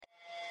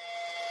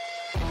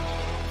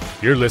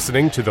You're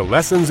listening to the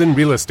Lessons in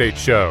Real Estate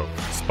Show,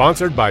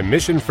 sponsored by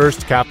Mission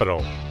First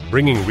Capital,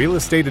 bringing real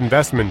estate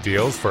investment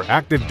deals for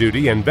active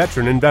duty and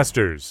veteran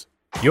investors.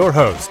 Your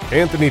host,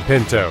 Anthony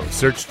Pinto,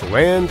 searched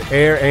land,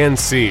 air, and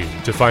sea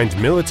to find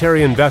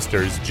military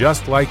investors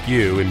just like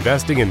you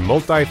investing in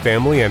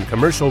multifamily and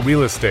commercial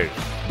real estate,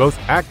 both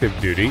active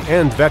duty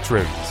and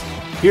veterans.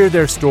 Hear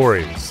their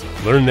stories,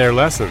 learn their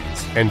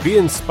lessons, and be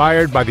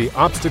inspired by the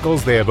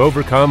obstacles they have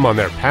overcome on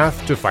their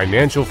path to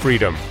financial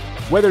freedom.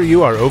 Whether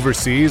you are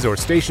overseas or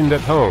stationed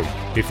at home,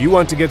 if you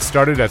want to get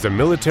started as a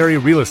military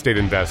real estate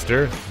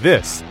investor,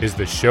 this is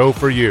the show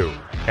for you.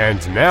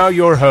 And now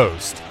your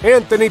host,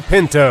 Anthony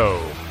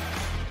Pinto.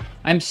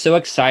 I'm so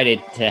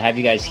excited to have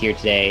you guys here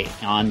today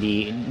on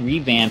the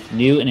revamped,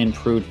 new and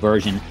improved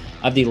version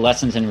of the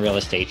Lessons in Real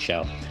Estate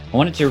show. I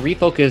wanted to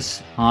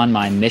refocus on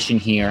my mission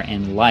here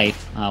in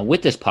life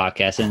with this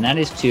podcast, and that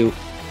is to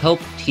help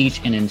teach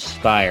and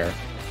inspire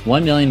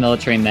 1 million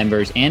military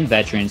members and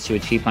veterans to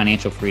achieve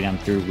financial freedom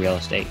through real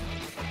estate.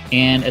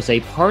 And as a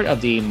part of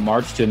the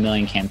March to a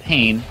Million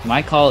campaign,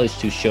 my call is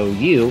to show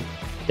you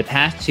the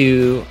path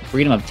to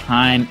freedom of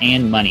time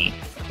and money,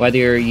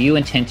 whether you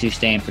intend to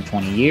stay in for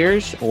 20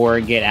 years or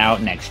get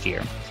out next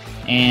year.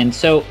 And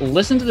so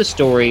listen to the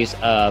stories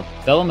of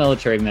fellow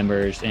military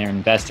members and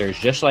investors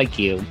just like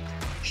you,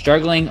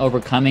 struggling,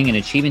 overcoming, and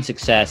achieving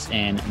success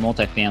in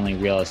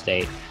multifamily real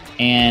estate,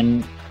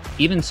 and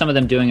even some of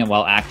them doing it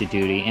while active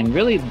duty, and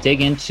really dig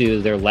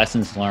into their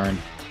lessons learned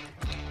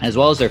as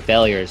well as their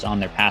failures on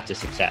their path to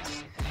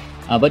success.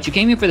 But you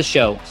came here for the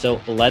show, so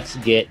let's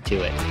get to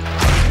it.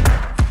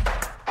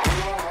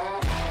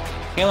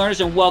 Hey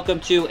learners, and welcome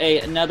to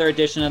another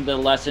edition of the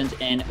Lessons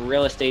in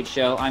Real Estate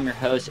show. I'm your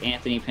host,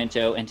 Anthony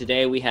Pinto, and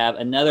today we have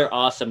another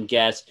awesome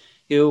guest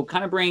who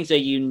kind of brings a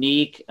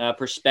unique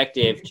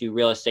perspective to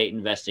real estate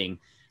investing.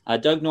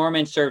 Doug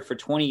Nordman served for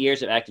 20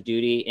 years of active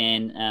duty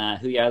in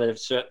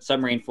the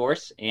submarine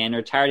force and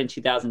retired in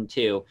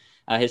 2002.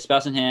 His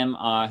spouse and him,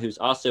 who's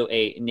also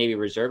a Navy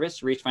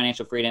reservist, reached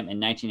financial freedom in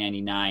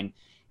 1999.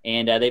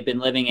 And they've been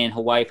living in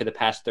Hawaii for the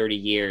past 30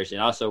 years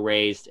and also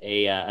raised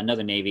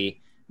another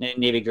Navy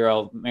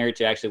girl, married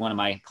to actually one of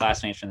my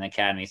classmates from the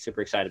academy. Super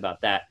excited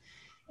about that.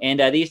 And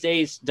these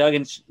days, Doug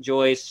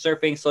enjoys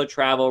surfing, slow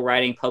travel,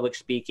 writing, public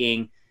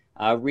speaking,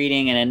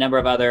 reading, and a number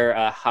of other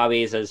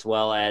hobbies, as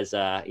well as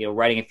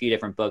writing a few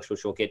different books,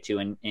 which we'll get to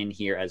in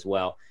here as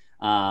well.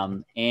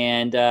 Doug,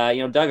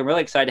 I'm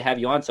really excited to have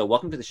you on. So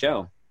welcome to the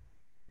show.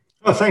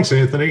 Oh, thanks,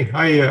 Anthony.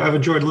 I've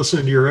enjoyed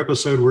listening to your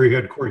episode where you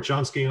had Corey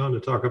Chonsky on to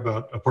talk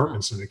about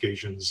apartment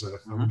syndications.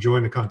 I'm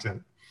enjoying the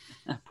content.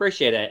 I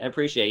appreciate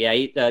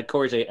it. Yeah,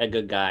 Corey's a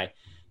good guy,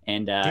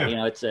 and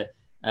it's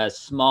a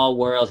small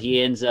world.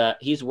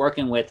 He's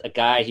working with a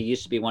guy who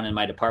used to be one of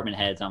my department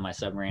heads on my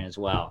submarine as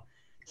well.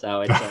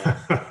 So it's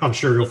I'm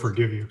sure he'll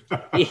forgive you.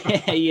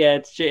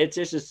 It's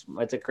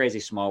a crazy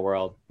small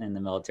world in the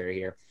military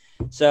here.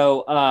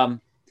 So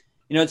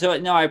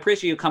I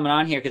appreciate you coming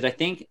on here, because I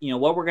think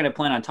what we're going to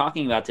plan on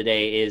talking about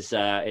today is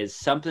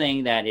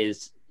something that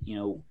is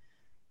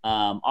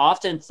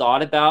often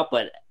thought about,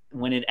 but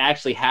when it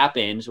actually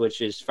happens,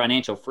 which is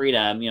financial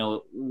freedom,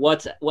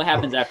 what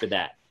happens after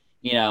that?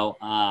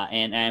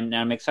 And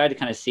I'm excited to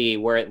kind of see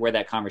where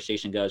that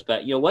conversation goes.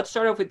 But, let's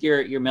start off with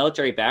your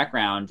military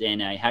background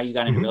and how you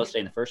got into real estate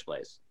in the first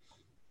place.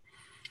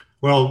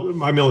 Well,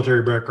 my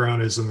military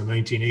background is in the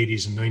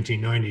 1980s and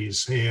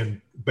 1990s.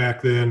 And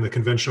back then, the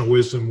conventional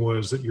wisdom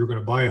was that you're going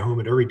to buy a home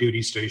at every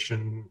duty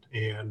station,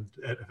 and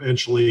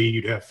eventually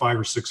you'd have 5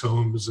 or 6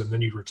 homes, and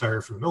then you'd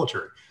retire from the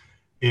military.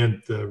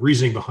 And the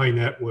reasoning behind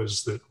that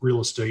was that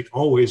real estate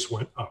always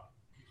went up.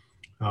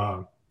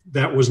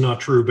 That was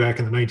not true back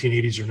in the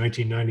 1980s or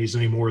 1990s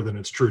any more than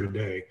it's true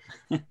today.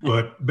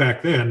 But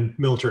back then,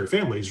 military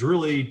families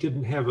really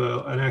didn't have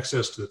an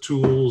access to the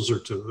tools or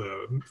to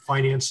the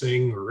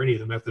financing or any of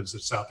the methods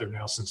that's out there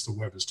now since the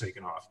web has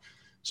taken off.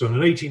 So in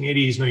the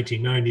 1980s,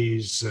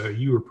 1990s,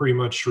 you were pretty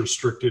much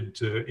restricted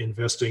to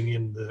investing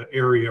in the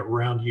area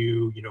around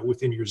you,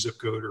 within your zip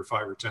code or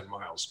 5 or 10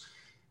 miles.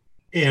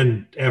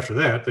 And after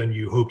that, then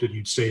you hoped that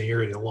you'd stay in the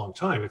area a long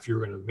time if you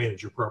were going to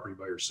manage your property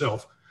by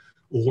yourself,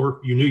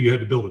 or you knew you had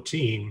to build a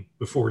team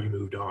before you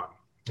moved on.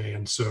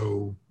 And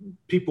so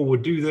people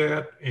would do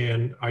that.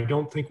 And I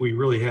don't think we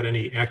really had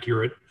any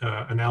accurate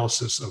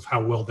analysis of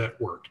how well that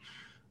worked.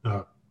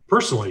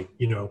 Personally,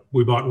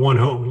 we bought one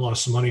home and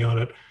lost some money on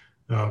it,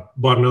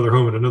 bought another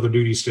home at another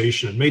duty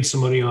station and made some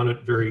money on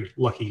it. Very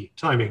lucky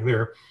timing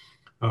there.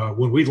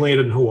 When we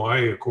landed in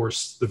Hawaii, of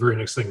course, the very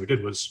next thing we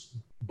did was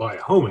buy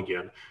a home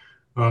again.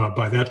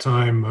 By that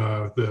time,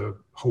 the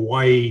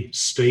Hawaii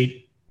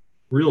state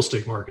real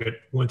estate market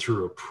went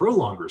through a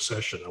prolonged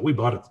recession. We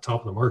bought at the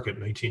top of the market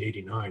in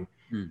 1989,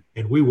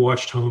 and we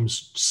watched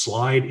homes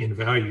slide in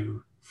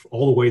value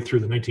all the way through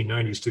the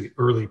 1990s to the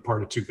early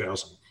part of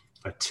 2000,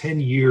 a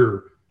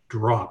 10-year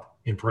drop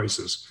in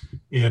prices.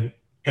 And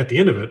at the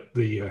end of it,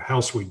 the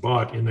house we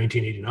bought in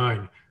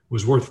 1989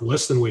 was worth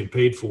less than we had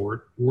paid for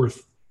it,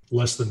 worth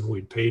less than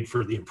we'd paid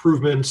for the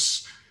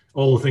improvements,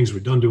 all the things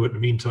we'd done to it in the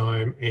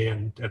meantime.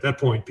 And at that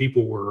point,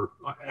 people were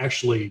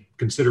actually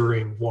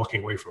considering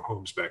walking away from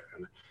homes back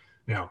then.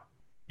 Now,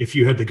 if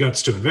you had the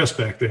guts to invest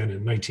back then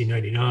in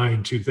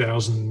 1999,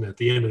 2000, at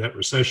the end of that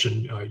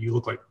recession, you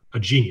look like a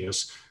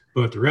genius.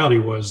 But the reality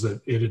was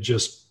that it had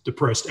just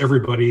depressed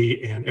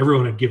everybody and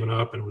everyone had given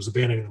up and was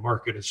abandoning the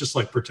market. It's just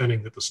like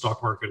pretending that the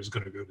stock market is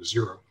going to go to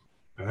zero.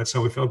 That's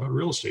how we felt about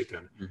real estate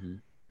then.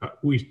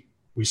 Mm-hmm.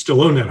 We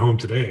still own that home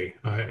today.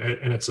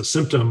 And it's a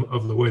symptom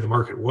of the way the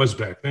market was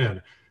back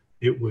then.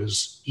 It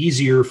was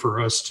easier for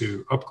us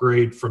to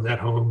upgrade from that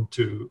home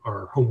to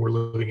our home we're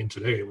living in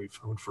today. We've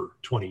owned for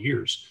 20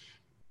 years.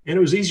 And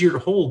it was easier to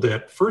hold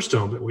that first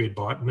home that we had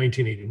bought in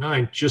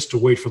 1989 just to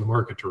wait for the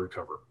market to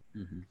recover.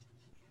 Mm-hmm.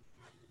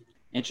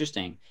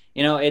 Interesting.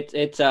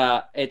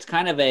 It's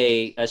kind of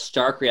a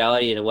stark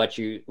reality to what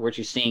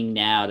you're seeing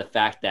now. The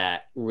fact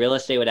that real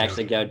estate would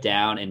actually go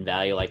down in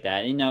value like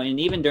that. And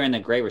even during the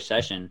Great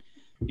Recession,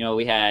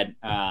 we had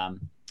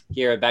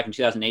here back in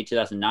 2008,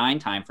 2009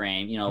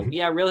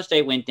 timeframe. Real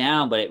estate went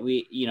down, but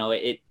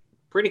it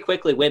pretty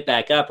quickly went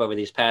back up over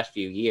these past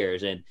few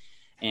years.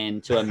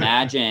 And to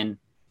imagine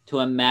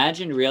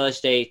real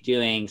estate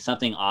doing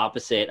something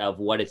opposite of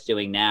what it's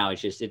doing now,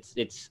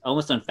 it's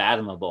almost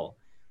unfathomable.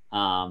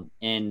 I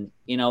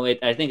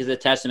think is a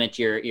testament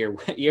to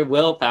your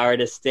willpower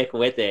to stick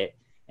with it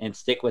and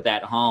stick with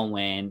that home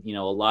when,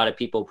 a lot of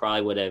people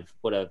probably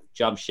would have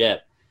jumped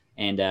ship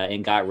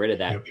and got rid of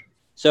that. Yep.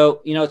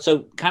 So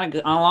kind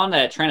of along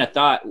that train of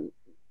thought,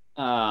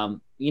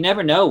 you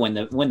never know when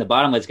the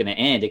bottom was going to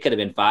end. It could have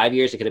been 5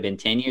 years. It could have been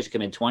 10 years. It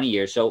could have been 20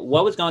 years. So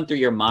what was going through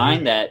your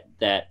mind that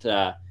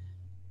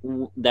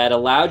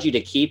allowed you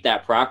to keep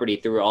that property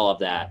through all of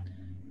that?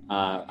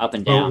 Up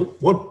and down.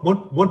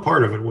 One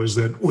part of it was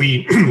that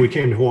we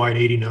came to Hawaii in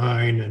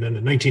 '89, and then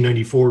in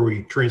 1994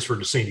 we transferred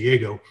to San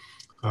Diego,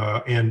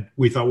 and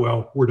we thought,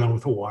 well, we're done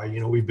with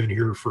Hawaii. We've been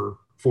here for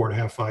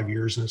 4.5, 5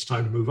 years, and it's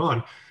time to move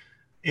on.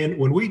 And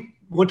when we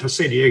went to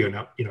San Diego,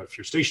 now if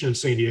you're stationed in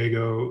San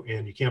Diego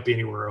and you can't be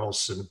anywhere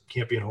else and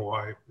can't be in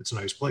Hawaii, it's a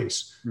nice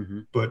place. Mm-hmm.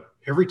 But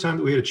every time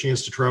that we had a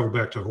chance to travel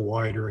back to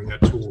Hawaii during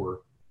that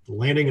tour,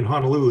 landing in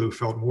Honolulu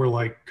felt more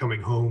like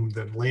coming home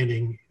than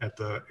landing at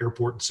the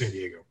airport in San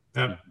Diego.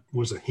 That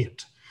was a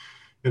hint.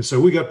 And so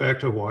we got back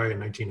to Hawaii in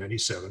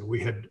 1997. We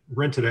had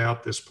rented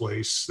out this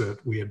place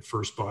that we had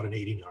first bought in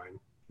 '89.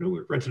 We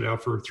rented it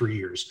out for 3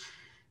 years.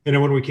 And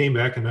then when we came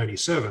back in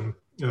 97,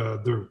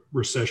 the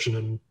recession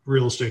in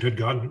real estate had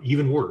gotten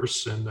even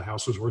worse and the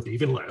house was worth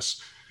even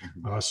less.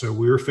 So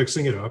we were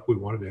fixing it up. We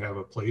wanted to have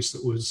a place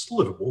that was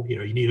livable.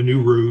 You need a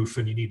new roof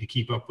and you need to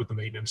keep up with the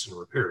maintenance and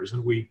repairs.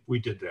 And we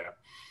did that.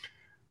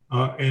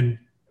 And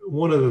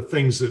one of the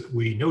things that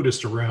we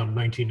noticed around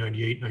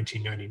 1998,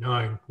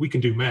 1999, we can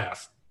do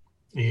math.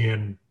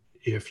 And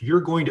if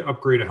you're going to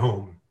upgrade a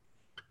home,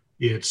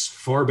 it's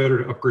far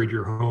better to upgrade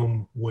your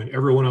home when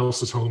everyone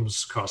else's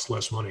homes cost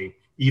less money,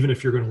 even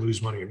if you're going to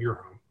lose money in your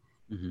home,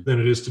 mm-hmm. than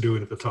it is to do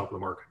it at the top of the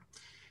market.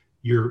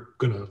 You're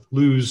going to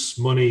lose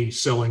money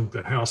selling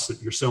the house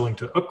that you're selling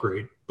to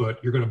upgrade,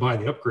 but you're going to buy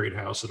the upgrade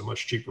house at a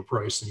much cheaper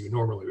price than you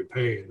normally would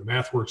pay. And the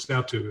math works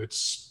out to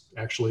it's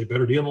actually a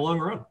better deal in the long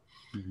run.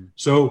 Mm-hmm.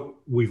 So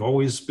we've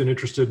always been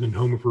interested in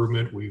home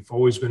improvement. We've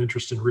always been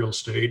interested in real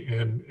estate,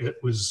 and it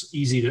was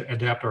easy to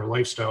adapt our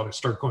lifestyle to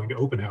start going to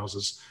open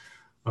houses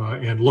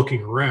and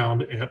looking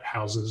around at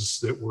houses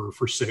that were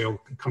for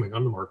sale coming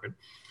on the market.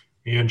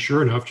 And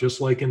sure enough, just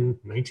like in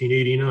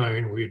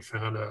 1989, we had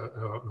found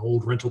an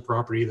old rental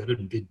property that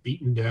had been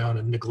beaten down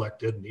and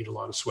neglected and needed a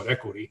lot of sweat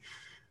equity.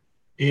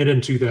 And in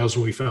 2000,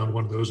 we found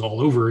one of those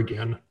all over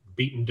again,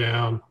 beaten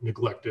down,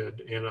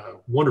 neglected, and a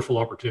wonderful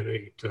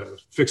opportunity to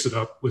fix it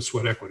up with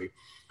sweat equity,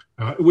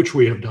 which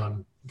we have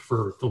done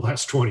for the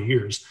last 20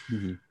 years.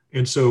 Mm-hmm.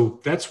 And so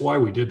that's why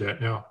we did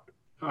that. Now,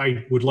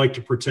 I would like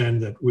to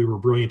pretend that we were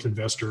brilliant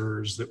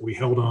investors, that we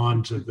held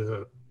on to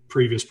the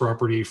previous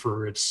property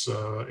for its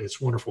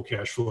wonderful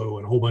cash flow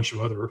and a whole bunch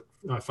of other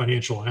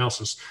financial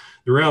analysis.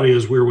 The reality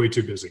is we're way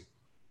too busy.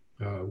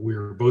 We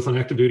were both on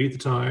active duty at the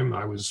time.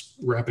 I was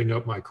wrapping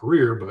up my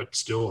career, but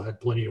still had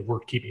plenty of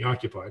work to keep me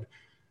occupied.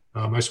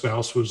 My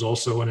spouse was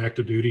also on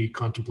active duty,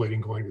 contemplating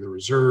going to the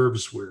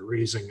reserves. We were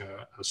raising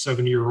a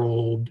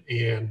 7-year-old,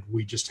 and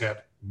we just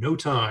had no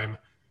time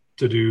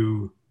to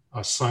do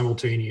a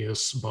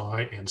simultaneous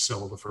buy and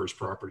sell of the first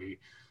property.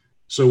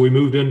 So we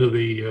moved into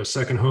the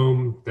second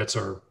home. That's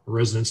our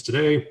residence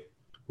today.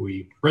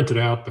 We rented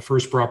out the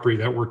first property.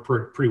 That worked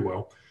pretty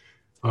well.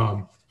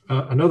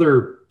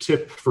 Another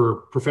tip for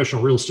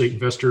professional real estate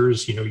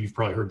investors, you've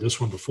probably heard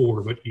this one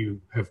before, but you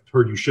have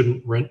heard you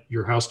shouldn't rent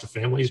your house to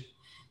families.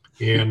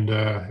 And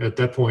at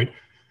that point,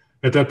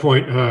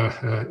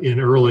 in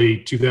early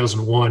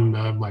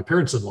 2001, my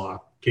parents-in-law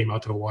came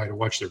out to Hawaii to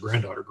watch their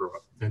granddaughter grow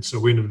up. And so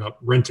we ended up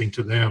renting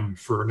to them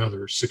for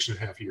another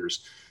 6.5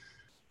 years.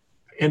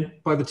 And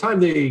by the time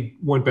they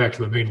went back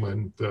to the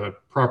mainland, the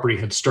property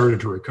had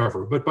started to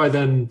recover. But by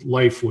then,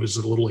 life was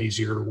a little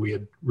easier. We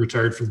had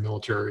retired from the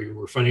military. We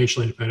were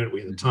financially independent.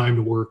 We had the time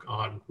to work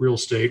on real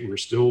estate. We were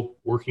still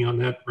working on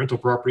that rental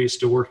property,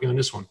 still working on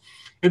this one.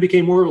 and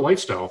became more of a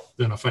lifestyle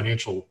than a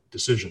financial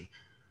decision.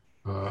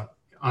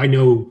 I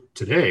know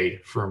today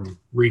from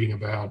reading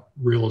about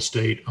real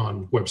estate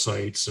on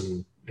websites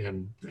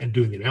and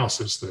doing the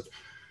analysis that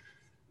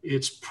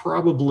it's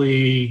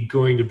probably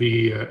going to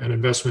be an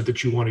investment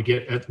that you want to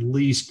get at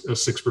least a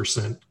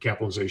 6%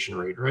 capitalization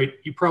rate, right?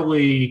 You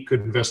probably could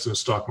invest in a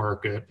stock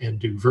market and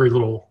do very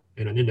little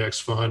in an index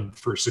fund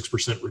for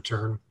 6%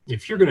 return.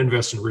 If you're going to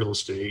invest in real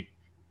estate,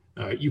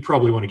 you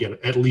probably want to get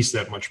at least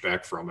that much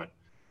back from it.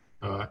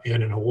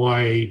 And in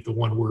Hawaii, the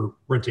one we're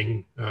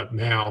renting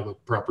now, the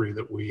property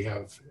that we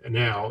have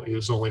now,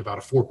 is only about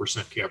a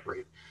 4% cap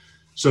rate.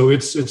 So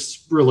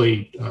it's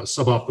really a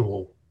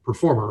suboptimal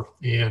performer.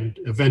 And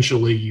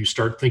eventually you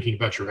start thinking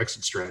about your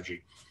exit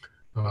strategy.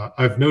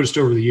 I've noticed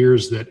over the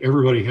years that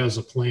everybody has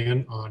a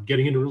plan on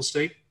getting into real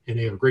estate, and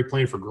they have a great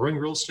plan for growing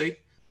real estate.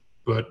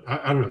 But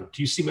I don't know,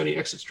 do you see many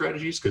exit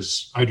strategies?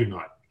 Because I do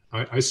not.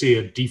 I see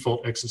a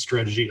default exit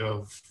strategy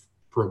of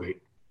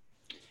probate.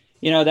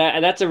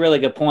 That's a really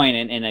good point,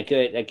 and a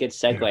good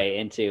segue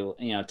into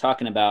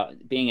talking about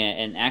being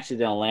an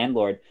accidental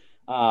landlord.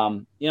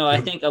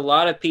 I think a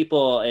lot of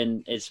people,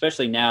 and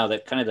especially now,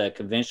 that kind of the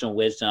conventional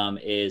wisdom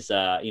is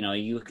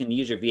you can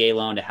use your VA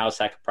loan to house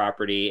hack a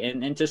property,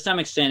 and to some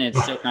extent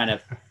it's still kind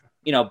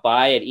of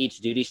buy at each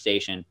duty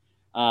station.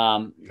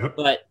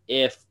 But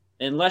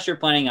unless you're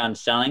planning on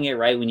selling it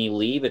right when you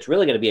leave, it's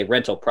really going to be a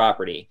rental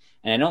property.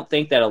 And I don't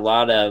think that a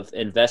lot of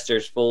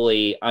investors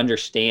fully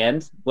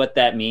understand what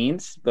that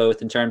means,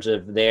 both in terms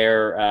of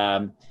their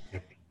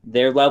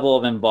level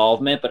of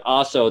involvement, but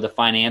also the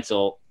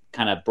financial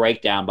kind of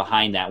breakdown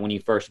behind that when you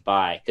first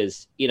buy.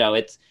 Because,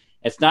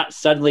 it's not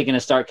suddenly going to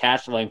start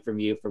cash flowing from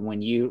you from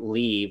when you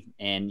leave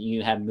and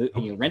you have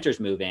your renters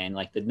move in.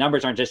 Like, the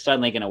numbers aren't just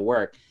suddenly going to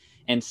work.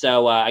 And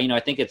so, I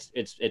think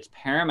it's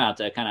paramount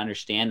to kind of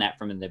understand that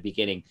from the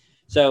beginning.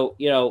 So,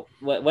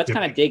 let's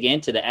kind of dig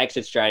into the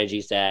exit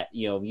strategies that,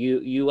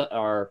 you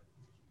are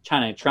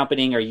kind of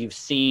trumpeting, or you've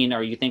seen,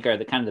 or you think are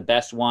the kind of the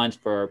best ones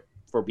for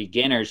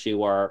beginners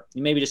who are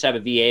maybe just have a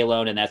VA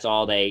loan and that's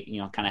all they,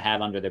 kind of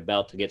have under their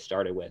belt to get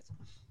started with.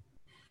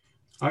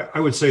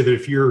 I would say that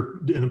if you're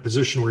in a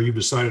position where you've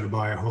decided to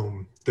buy a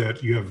home,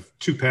 that you have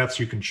two paths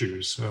you can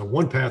choose.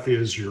 One path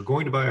is you're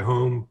going to buy a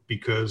home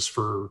because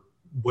for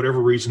whatever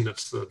reason,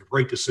 that's the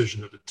right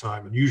decision at the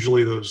time. And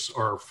usually those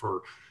are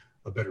for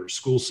a better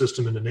school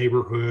system in the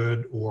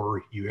neighborhood,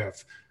 or you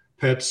have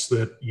pets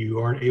that you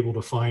aren't able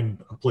to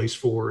find a place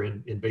for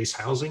in base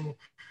housing.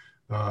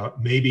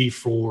 Maybe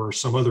for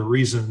some other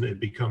reason, it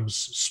becomes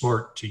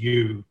smart to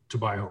you to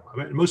buy a home.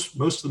 I mean, most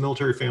of the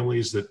military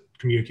families that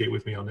communicate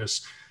with me on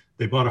this,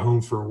 they bought a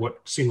home for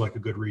what seemed like a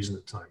good reason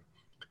at the time.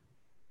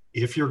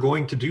 If you're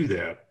going to do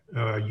that,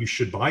 you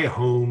should buy a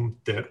home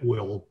that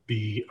will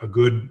be a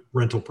good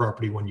rental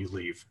property when you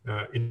leave.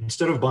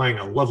 Instead of buying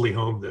a lovely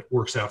home that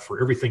works out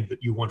for everything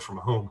that you want from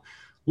a home,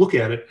 look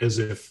at it as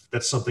if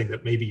that's something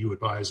that maybe you would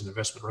buy as an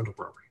investment rental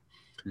property.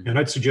 Mm-hmm. And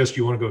I'd suggest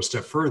you want to go a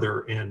step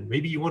further, and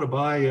maybe you want to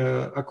buy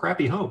a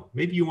crappy home.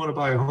 Maybe you want to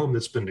buy a home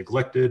that's been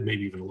neglected,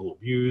 maybe even a little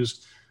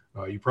abused.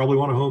 You probably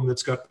want a home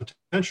that's got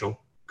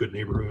potential, good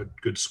neighborhood,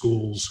 good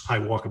schools, high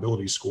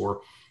walkability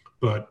score,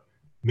 but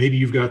maybe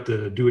you've got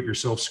the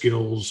do-it-yourself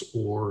skills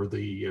or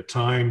the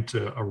time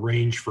to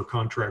arrange for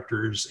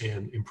contractors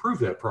and improve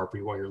that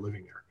property while you're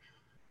living there.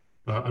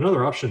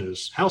 Another option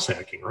is house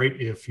hacking, right?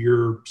 If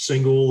you're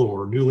single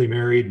or newly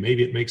married,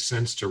 maybe it makes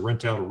sense to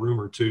rent out a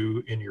room or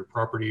two in your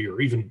property, or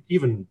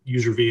even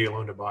use your VA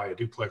loan to buy a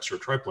duplex or a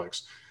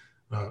triplex.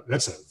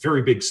 That's a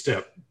very big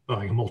step,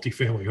 buying a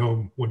multifamily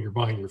home when you're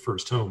buying your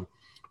first home.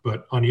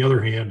 But on the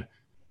other hand,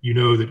 you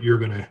know that you're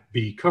going to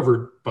be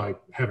covered by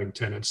having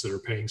tenants that are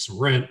paying some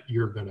rent.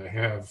 You're going to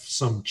have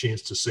some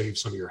chance to save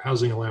some of your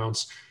housing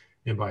allowance.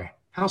 And by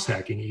house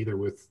hacking, either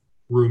with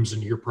rooms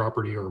in your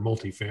property or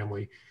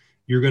multifamily,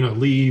 you're going to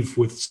leave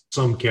with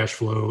some cash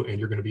flow, and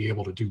you're going to be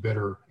able to do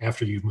better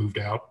after you've moved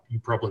out. You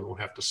probably won't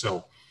have to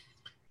sell.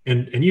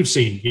 And you've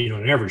seen,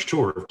 an average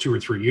tour of 2 or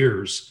 3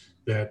 years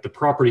that the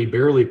property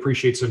barely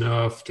appreciates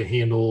enough to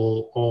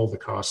handle all the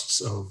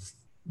costs of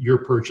your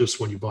purchase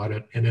when you bought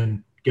it, and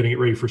then getting it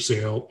ready for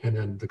sale, and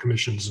then the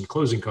commissions and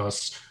closing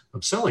costs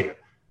of selling it.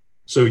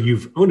 So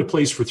you've owned a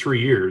place for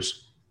 3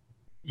 years.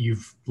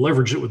 You've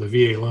leveraged it with a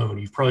VA loan.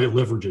 You've probably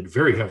leveraged it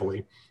very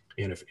heavily.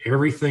 And if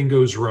everything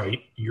goes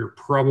right, you're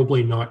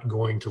probably not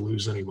going to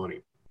lose any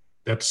money.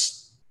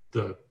 That's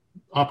the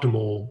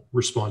optimal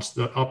response,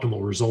 the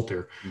optimal result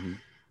there. Mm-hmm.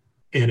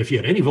 And if you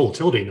had any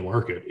volatility in the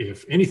market,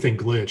 if anything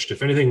glitched,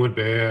 if anything went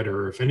bad,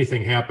 or if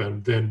anything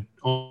happened, then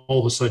all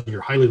of a sudden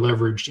you're highly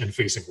leveraged and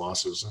facing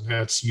losses. And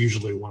that's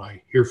usually when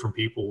I hear from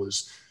people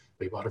is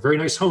they bought a very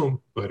nice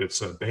home, but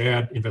it's a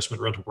bad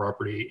investment rental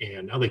property,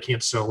 and now they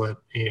can't sell it.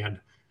 And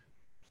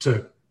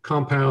to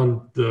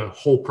compound the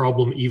whole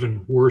problem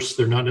even worse,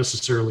 they're not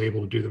necessarily able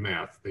to do the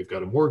math. They've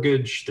got a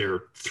mortgage.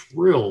 They're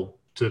thrilled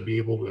to be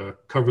able to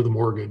cover the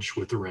mortgage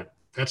with the rent.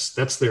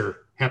 That's their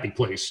happy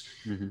place,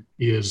 mm-hmm.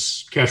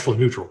 is cash flow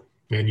neutral.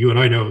 And you and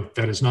I know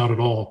that is not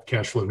at all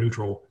cash flow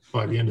neutral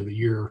by the end of the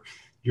year.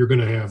 you're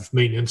going to have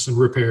maintenance and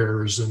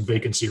repairs and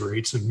vacancy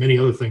rates and many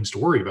other things to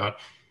worry about.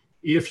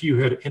 If you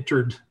had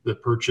entered the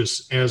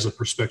purchase as a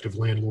prospective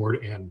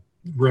landlord and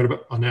read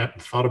about on that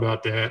and thought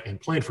about that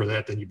and planned for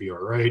that, then you'd be all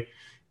right.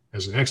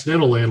 As an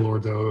accidental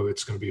landlord, though,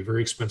 it's going to be a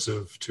very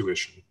expensive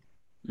tuition.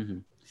 Mm-hmm.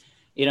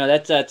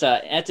 That's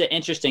an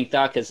interesting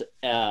thought, because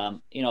a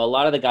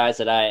lot of the guys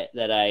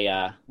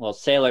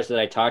sailors that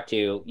I talk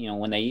to,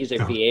 when they use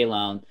their VA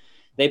loan,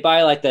 they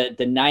buy like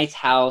the nice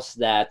house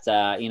that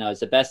is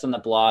the best on the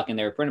block, and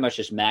they're pretty much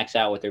just max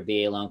out what their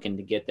VA loan can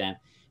get them,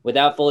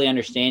 without fully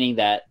understanding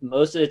that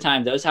most of the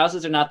time those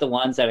houses are not the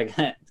ones that are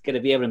going to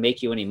be able to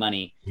make you any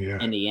money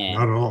in the end,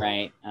 not at all.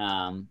 Right?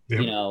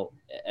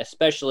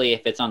 Especially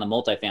if it's on the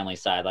multifamily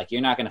side, like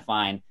you're not going to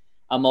find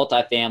a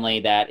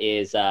multifamily that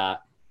is, I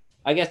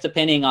guess,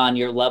 depending on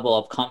your level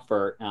of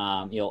comfort,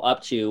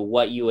 up to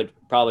what you would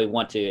probably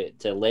want to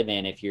live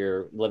in if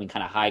you're living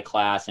kind of high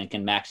class and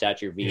can max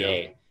out your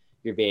VA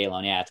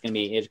loan. Yeah,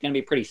 it's gonna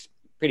be pretty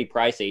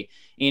pricey,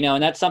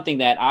 and that's something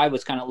that I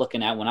was kind of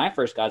looking at when I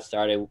first got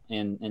started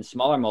in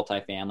smaller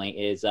multifamily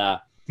is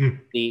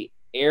the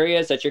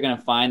areas that you're going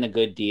to find the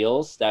good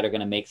deals that are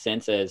going to make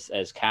sense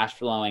as cash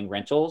flowing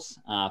rentals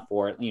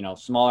for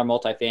smaller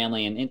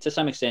multifamily and to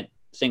some extent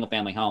single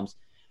family homes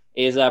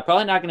is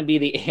probably not going to be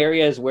the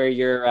areas where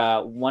you're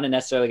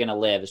necessarily going to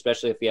live,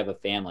 especially if you have a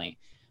family.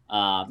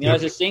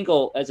 As a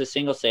single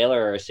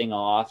sailor or a single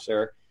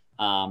officer,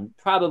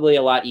 probably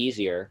a lot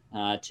easier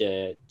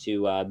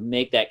to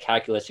make that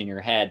calculus in your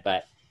head.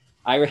 But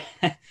I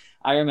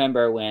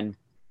remember when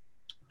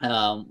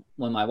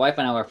my wife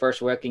and I were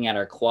first working at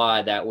our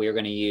quad that we were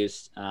going to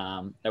use,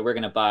 that we're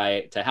going to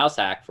buy to house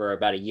hack for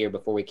about a year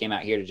before we came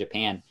out here to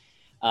Japan.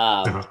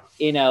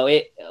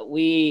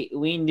 We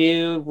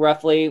knew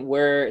roughly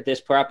where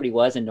this property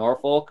was in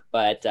Norfolk,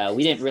 but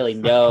we didn't really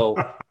know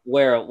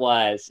where it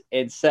was.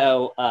 And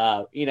so,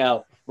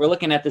 we're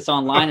looking at this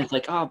online. It's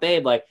like, oh,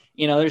 babe,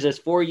 there's this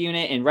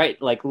 4-unit and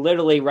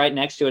literally right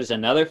next to it is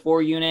another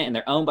 4-unit and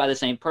they're owned by the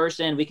same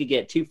person. We could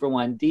get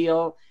 2-for-1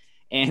 deal.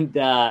 And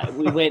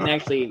we went and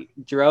actually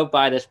drove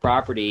by this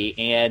property,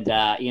 and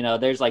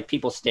there's like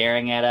people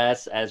staring at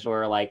us as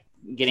we're like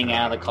getting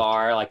out of the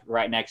car, like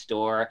right next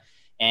door.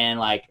 And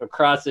like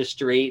across the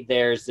street,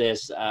 there's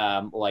this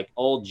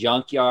old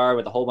junkyard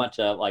with a whole bunch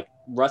of like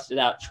rusted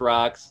out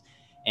trucks,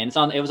 and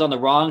it was on the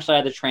wrong side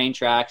of the train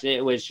tracks.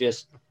 It was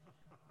just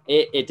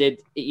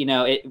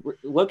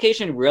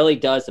location really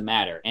does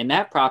matter. And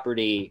that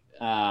property,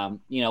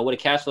 would have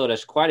cash flowed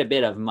us quite a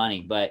bit of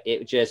money, but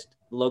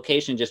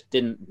location just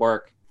didn't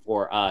work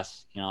for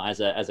us, as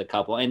a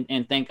couple.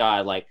 And thank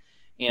God,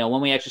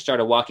 when we actually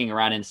started walking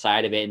around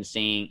inside of it and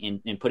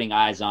seeing and putting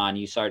eyes on,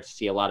 you start to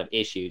see a lot of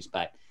issues.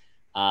 But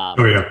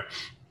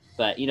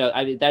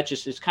that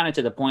just is kind of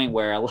to the point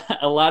where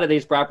a lot of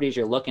these properties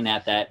you're looking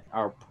at that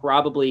are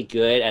probably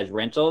good as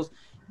rentals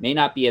may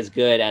not be as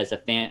good as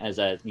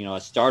a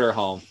starter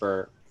home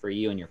for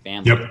you and your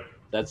family. Yep.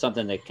 That's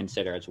something to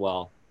consider as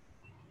well.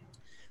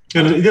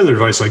 And the other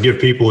advice I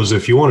give people is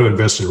if you want to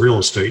invest in real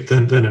estate,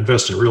 then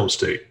invest in real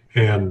estate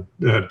and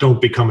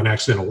don't become an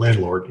accidental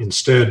landlord.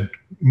 Instead,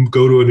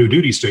 go to a new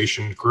duty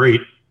station,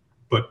 great,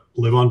 but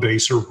live on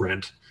base or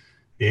rent,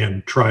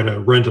 and try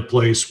to rent a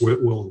place where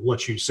it will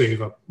let you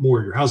save up more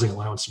of your housing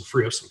allowance and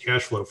free up some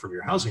cash flow from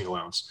your housing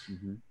allowance.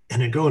 Mm-hmm.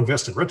 And then go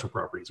invest in rental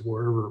properties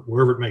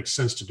wherever it makes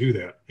sense to do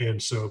that. And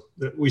so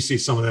we see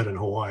some of that in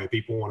Hawaii.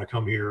 People want to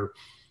come here,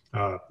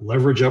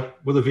 leverage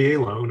up with a VA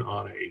loan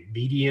on a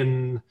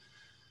median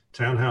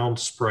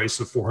townhouse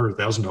price of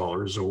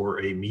 $400,000 or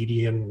a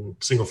median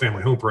single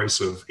family home price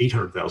of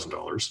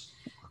 $800,000.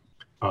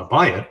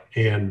 Buy it,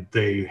 and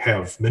they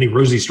have many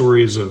rosy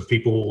stories of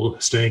people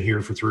staying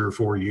here for 3 or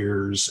 4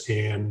 years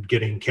and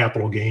getting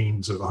capital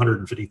gains of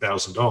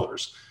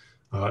 $150,000.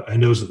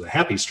 And those are the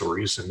happy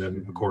stories. And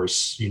then, of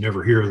course, you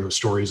never hear the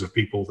stories of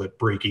people that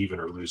break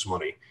even or lose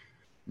money.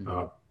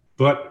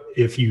 But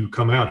if you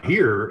come out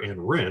here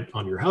and rent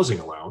on your housing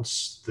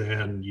allowance,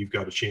 then you've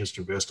got a chance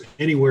to invest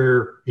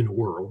anywhere in the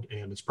world.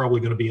 And it's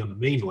probably going to be on the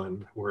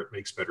mainland where it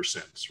makes better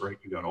sense, right?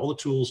 You got all the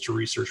tools to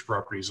research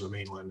properties on the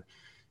mainland.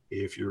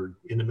 If you're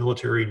in the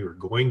military and you're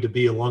going to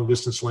be a long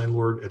distance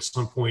landlord at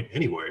some point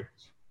anyway,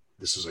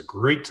 this is a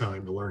great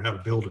time to learn how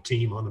to build a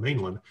team on the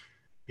mainland.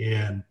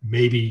 And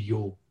maybe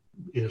you'll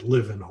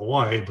live in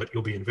Hawaii, but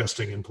you'll be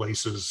investing in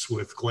places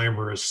with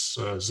glamorous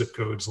zip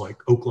codes like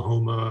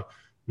Oklahoma,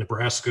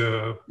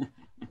 Nebraska,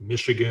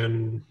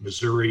 Michigan,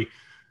 Missouri.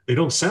 They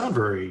don't sound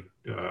very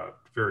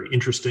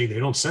interesting. They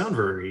don't sound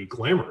very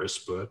glamorous,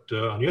 but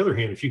on the other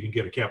hand, if you can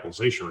get a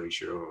capitalization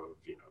ratio of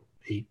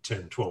 8,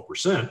 10,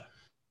 12%,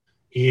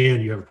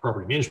 and you have a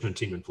property management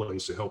team in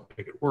place to help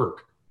make it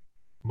work,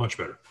 much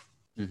better.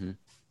 Mm-hmm.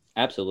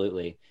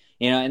 Absolutely.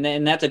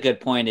 And that's a good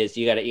point is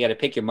you got to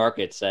pick your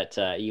markets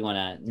that you want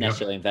to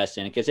necessarily invest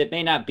in, because it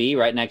may not be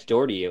right next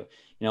door to you.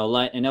 I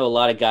know a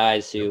lot of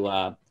guys who,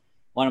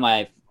 one of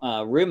my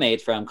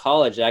roommates from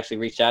college actually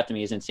reached out to me.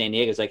 He's in San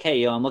Diego. He's like,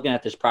 hey, I'm looking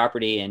at this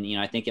property and,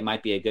 I think it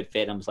might be a good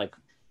fit. I was like,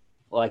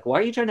 like, why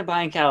are you trying to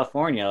buy in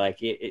California? Like,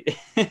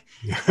 I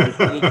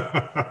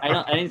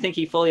didn't think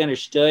he fully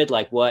understood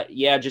like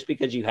just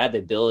because you had the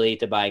ability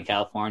to buy in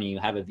California, you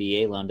have a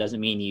VA loan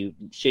doesn't mean you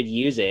should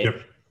use it.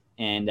 Yep.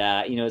 And,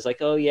 it's like,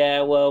 oh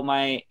yeah, well,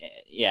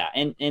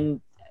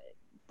 and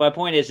my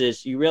point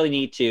is you really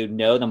need to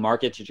know the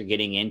markets that you're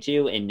getting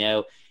into and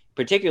know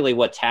particularly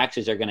what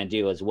taxes are going to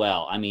do as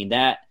well. I mean,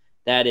 that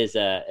is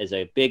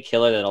a big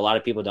killer that a lot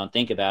of people don't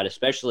think about,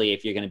 especially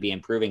if you're going to be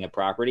improving a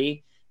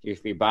property.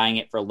 If you're buying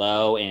it for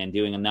low and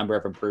doing a number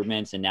of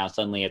improvements and now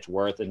suddenly it's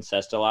worth and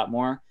assessed a lot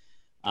more.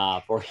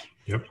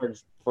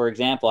 For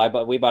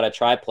example, we bought a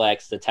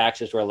triplex. The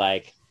taxes were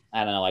like,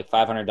 I don't know, like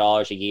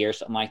 $500 a year,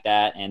 something like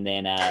that. And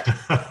then,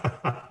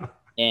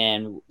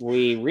 and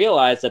we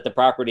realized that the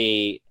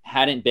property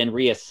hadn't been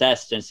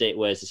reassessed since it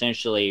was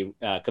essentially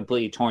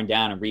completely torn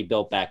down and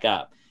rebuilt back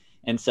up.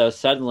 And so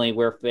suddenly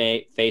we're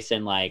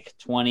facing like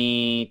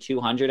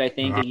 $2,200, I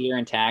think, a year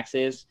in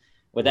taxes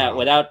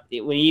without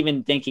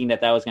even thinking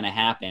that was going to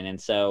happen. And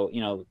so,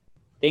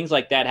 things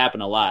like that happen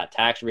a lot.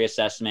 Tax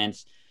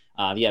reassessments.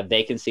 You have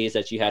vacancies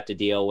that you have to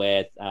deal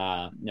with,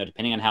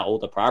 depending on how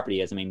old the property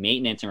is. I mean,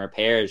 maintenance and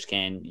repairs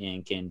can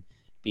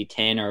be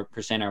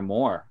 10% or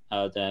more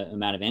of the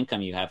amount of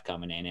income you have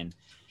coming in. And,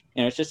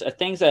 it's just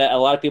things that a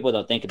lot of people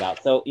don't think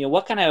about. So,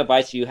 what kind of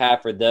advice do you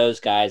have for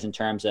those guys in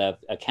terms of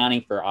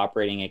accounting for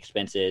operating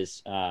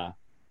expenses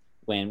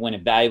when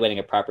evaluating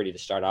a property to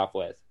start off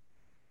with?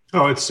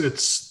 Oh,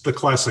 it's the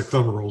classic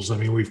thumb rules. I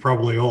mean, we've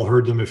probably all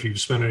heard them if you've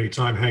spent any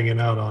time hanging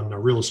out on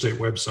real estate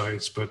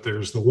websites, but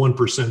there's the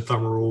 1%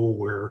 thumb rule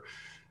where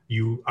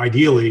you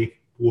ideally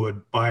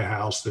would buy a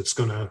house that's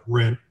going to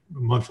rent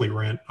monthly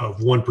rent of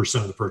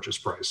 1% of the purchase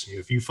price.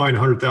 If you find a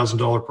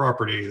 $100,000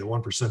 property, the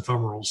 1%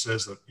 thumb rule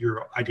says that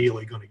you're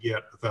ideally going to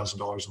get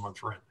 $1,000 a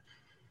month rent.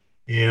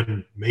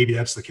 And maybe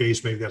that's the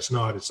case, maybe that's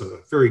not. It's a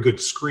very good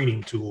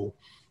screening tool.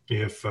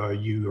 If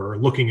you are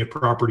looking at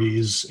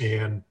properties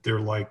and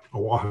they're like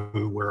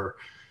Oahu, where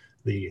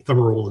the thumb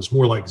rule is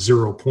more like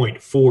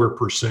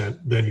 0.4%,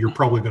 then you're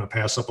probably going to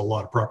pass up a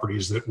lot of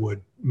properties that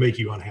would make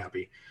you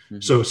unhappy. Mm-hmm.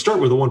 So start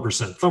with a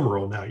 1% thumb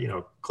rule.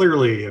 Now,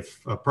 clearly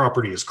if a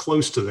property is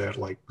close to that,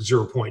 like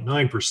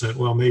 0.9%,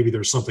 well, maybe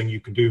there's something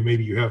you can do.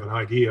 Maybe you have an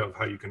idea of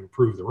how you can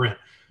improve the rent.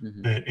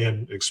 Mm-hmm.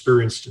 And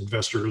experienced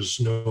investors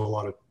know a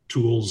lot of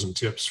tools and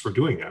tips for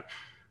doing that.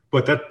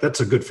 But that's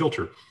a good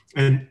filter.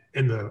 And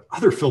the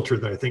other filter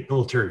that I think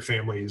military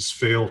families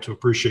fail to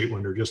appreciate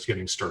when they're just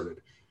getting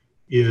started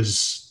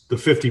is the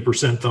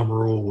 50% thumb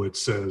rule, which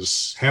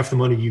says half the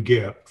money you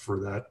get for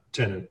that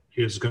tenant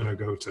is going to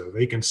go to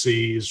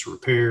vacancies,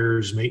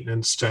 repairs,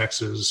 maintenance,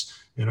 taxes,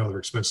 and other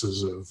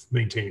expenses of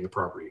maintaining the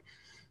property.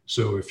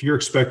 So if you're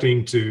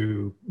expecting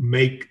to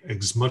make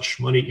as much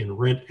money in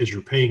rent as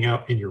you're paying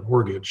out in your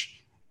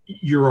mortgage,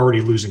 you're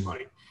already losing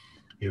money.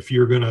 If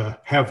you're going to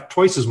have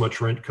twice as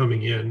much rent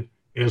coming in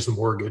as the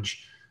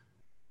mortgage,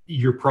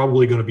 you're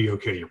probably going to be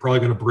okay. You're probably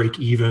going to break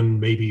even,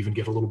 maybe even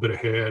get a little bit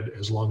ahead,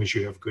 as long as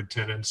you have good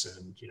tenants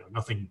and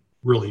nothing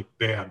really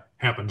bad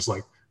happens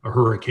like a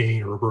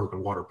hurricane or a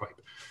broken water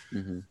pipe.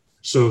 Mm-hmm.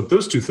 So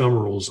those two thumb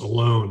rules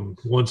alone,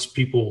 once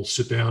people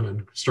sit down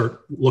and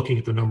start looking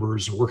at the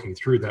numbers and working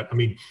through that, I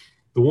mean,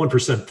 the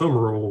 1% thumb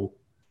rule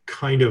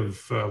kind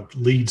of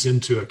leads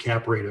into a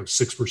cap rate of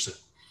 6%.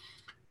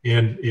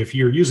 And if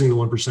you're using the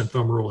 1%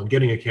 thumb rule and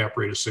getting a cap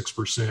rate of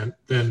 6%,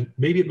 then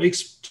maybe it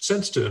makes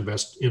sense to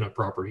invest in a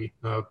property.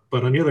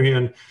 But on the other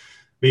hand,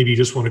 maybe you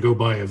just want to go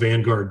buy a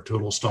Vanguard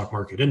total stock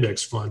market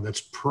index fund that's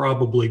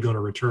probably going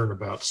to return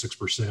about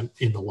 6%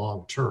 in the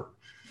long term,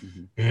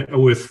 mm-hmm.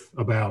 and with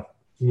about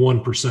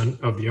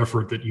 1% of the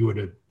effort that you would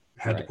have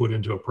had to put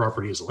into a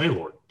property as a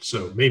landlord.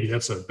 So maybe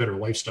that's a better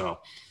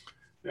lifestyle.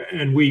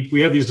 And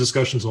we have these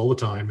discussions all the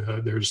time.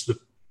 There's the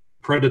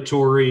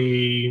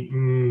predatory,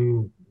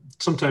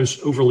 sometimes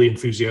overly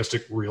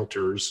enthusiastic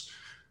realtors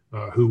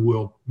who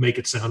will make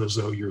it sound as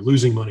though you're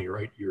losing money,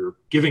 right? You're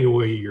giving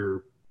away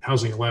your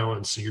housing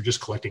allowance and you're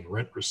just collecting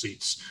rent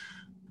receipts.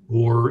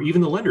 Or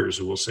even the lenders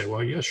who will say,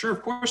 well, yeah, sure,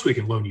 of course we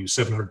can loan you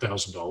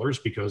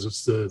 $700,000 because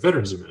it's the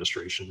Veterans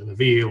Administration and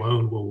the VA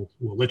loan will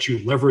let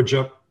you leverage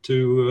up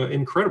to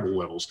incredible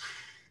levels.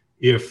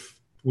 If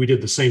we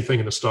did the same thing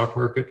in the stock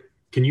market,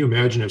 can you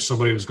imagine if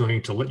somebody was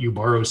going to let you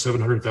borrow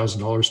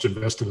 $700,000 to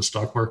invest in the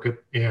stock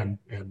market and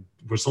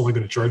was only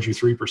going to charge you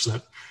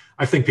 3%?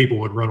 I think people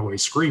would run away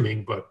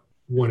screaming, but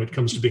when it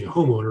comes to being a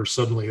homeowner,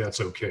 suddenly that's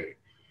okay.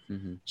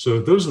 Mm-hmm. So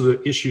those are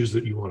the issues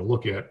that you want to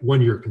look at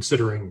when you're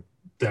considering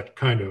that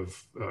kind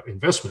of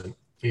investment.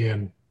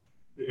 And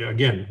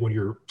again, when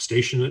you're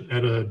stationed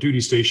at a duty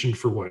station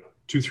for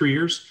 2-3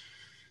 years,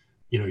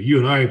 you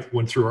and I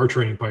went through our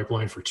training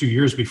pipeline for 2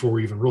 years before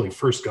we even really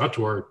first got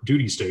to our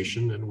duty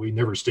station. And we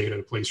never stayed at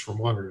a place for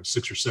longer than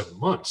 6 or 7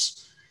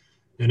 months.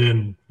 And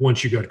then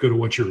once you got good at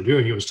what you were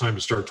doing, it was time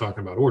to start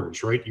talking about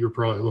orders, right? You're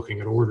probably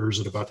looking at orders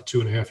at about the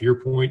 2.5 year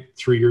point.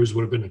 3 years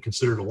would have been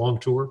considered a long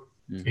tour.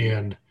 Mm-hmm.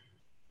 And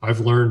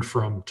I've learned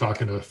from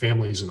talking to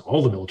families in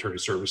all the military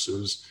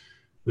services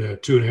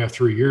that 2.5,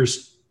 3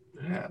 years,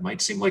 it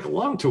might seem like a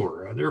long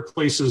tour. There are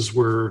places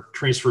where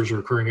transfers are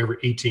occurring every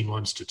 18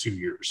 months to 2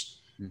 years.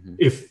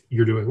 If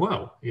you're doing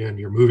well and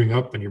you're moving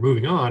up and you're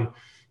moving on,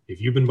 if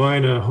you've been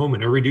buying a home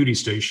in every duty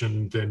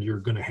station, then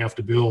you're going to have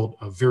to build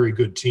a very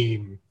good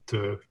team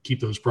to keep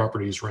those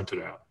properties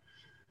rented out.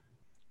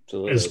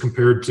 Absolutely. As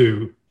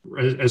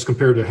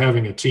compared to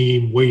having a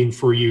team waiting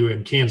for you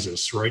in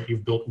Kansas, right?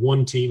 You've built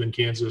one team in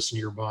Kansas and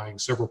you're buying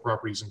several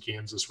properties in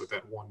Kansas with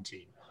that one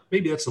team.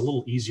 Maybe that's a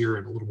little easier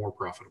and a little more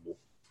profitable.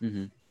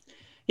 Mm-hmm.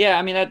 Yeah,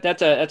 I mean,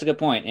 that's a good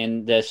point.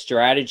 And the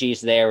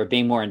strategies there of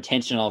being more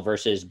intentional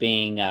versus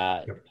being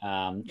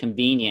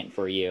convenient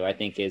for you, I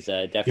think is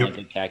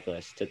definitely good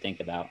calculus to think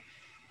about.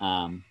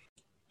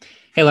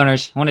 Hey,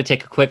 learners, I want to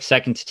take a quick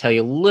second to tell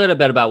you a little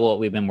bit about what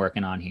we've been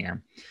working on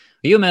here.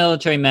 Are you a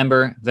military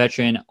member,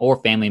 veteran,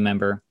 or family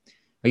member?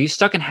 Are you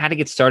stuck on how to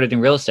get started in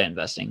real estate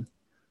investing?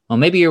 Well,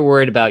 maybe you're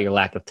worried about your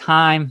lack of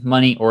time,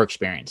 money, or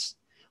experience.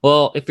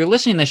 Well, if you're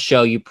listening to this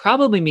show, you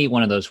probably meet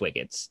one of those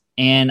wickets.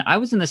 And I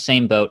was in the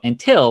same boat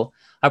until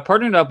I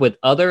partnered up with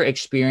other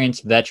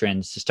experienced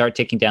veterans to start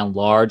taking down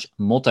large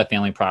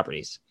multifamily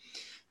properties.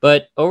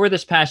 But over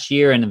this past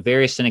year and the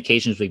various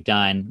syndications we've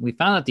done, we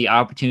found that the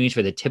opportunities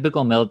for the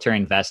typical military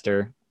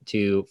investor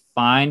to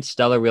find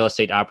stellar real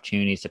estate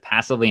opportunities to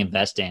passively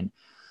invest in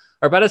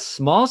are about as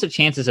small as the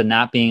chances of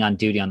not being on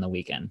duty on the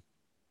weekend.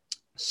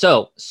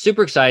 So,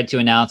 super excited to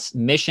announce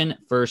Mission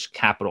First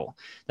Capital,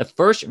 the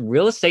first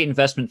real estate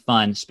investment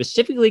fund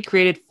specifically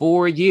created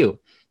for you,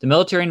 the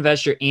military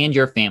investor, and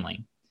your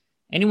family.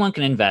 Anyone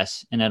can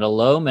invest, and at a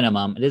low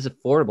minimum, it is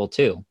affordable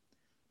too.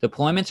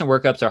 Deployments and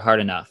workups are hard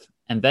enough.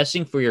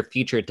 Investing for your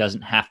future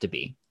doesn't have to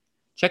be.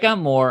 Check out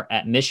more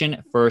at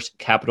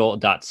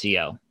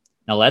missionfirstcapital.co.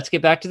 Now let's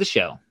get back to the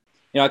show.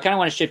 I kind of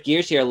want to shift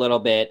gears here a little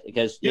bit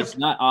because it's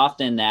not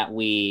often that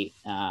we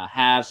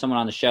have someone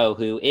on the show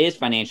who is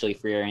financially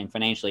free and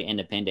financially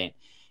independent.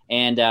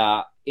 And,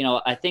 I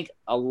think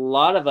a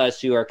lot of us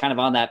who are kind of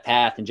on that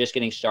path and just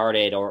getting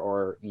started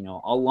or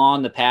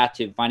along the path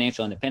to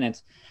financial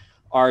independence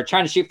are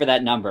trying to shoot for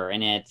that number.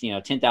 And it's,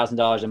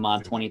 $10,000 a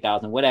month,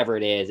 $20,000, whatever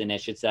it is. And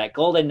it's just that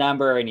golden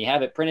number and you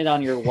have it printed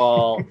on your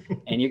wall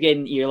and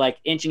you're like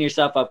inching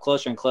yourself up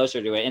closer and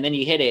closer to it. And then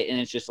you hit it and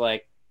it's just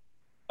like,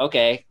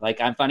 okay,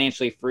 like I'm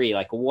financially free.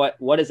 Like what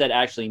does that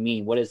actually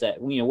mean? What is that?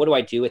 What do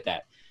I do with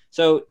that?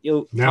 So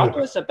talk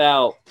to us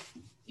about,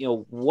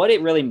 what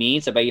it really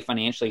means about you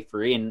financially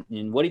free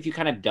and what have you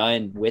kind of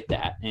done with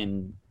that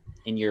in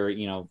your,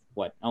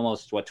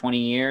 almost 20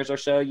 years or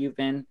so you've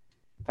been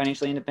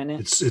financially independent?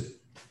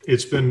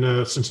 It's been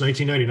since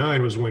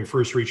 1999 was when we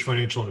first reached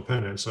financial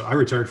independence. So I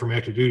retired from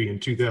active duty in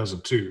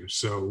 2002.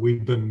 So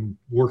we've been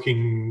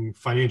working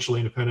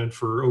financially independent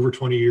for over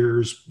 20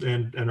 years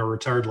and our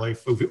retired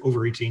life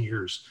over 18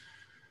 years.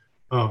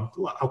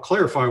 I'll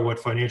clarify what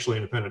financially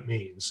independent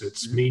means.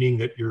 It's meaning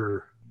that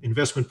your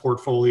investment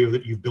portfolio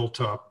that you've built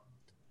up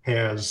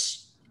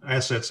has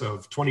assets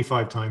of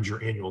 25 times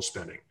your annual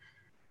spending.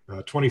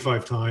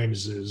 25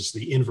 times is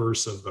the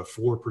inverse of the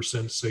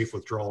 4% safe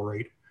withdrawal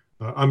rate.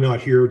 I'm not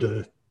here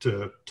to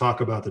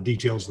talk about the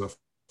details of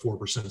the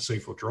 4%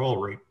 safe withdrawal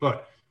rate,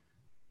 but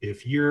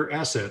if your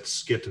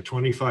assets get to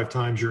 25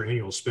 times your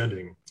annual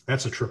spending,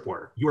 that's a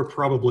tripwire. You are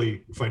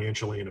probably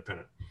financially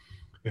independent.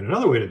 And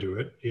another way to do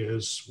it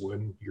is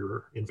when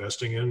you're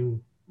investing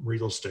in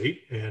real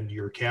estate and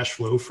your cash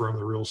flow from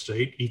the real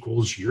estate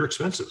equals your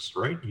expenses,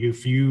 right?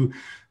 If you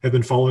have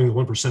been following the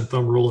 1%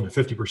 thumb rule and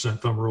the 50%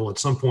 thumb rule, at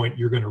some point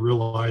you're going to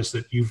realize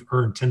that you've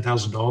earned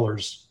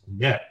 $10,000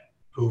 net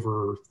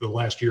over the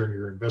last year in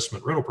your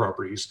investment rental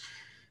properties,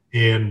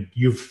 and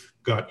you've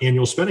got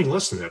annual spending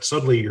less than that.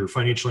 Suddenly you're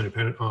financially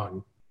independent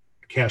on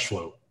cash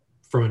flow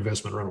from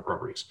investment rental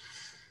properties.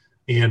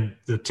 And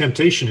the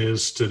temptation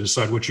is to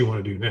decide what you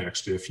want to do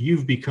next. If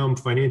you've become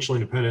financially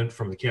independent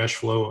from the cash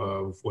flow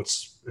of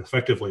what's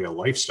effectively a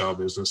lifestyle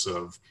business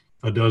of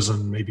a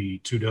dozen, maybe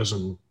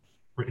 24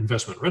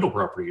 investment rental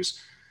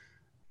properties,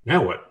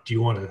 now what? Do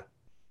you want to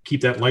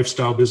keep that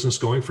lifestyle business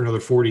going for another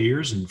 40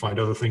 years and find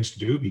other things to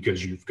do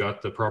because you've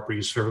got the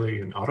properties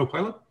fairly in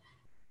autopilot?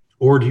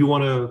 Or do you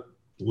want to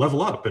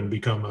level up and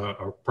become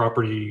a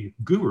property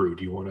guru?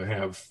 Do you want to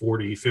have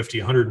 40, 50,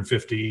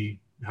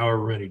 150,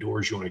 however many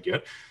doors you want to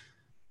get?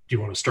 Do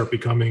you want to start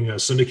becoming a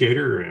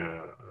syndicator,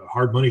 a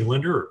hard money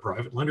lender, or a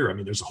private lender? I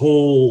mean, there's a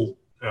whole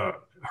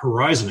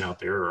horizon out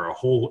there, or a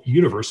whole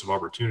universe of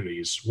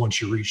opportunities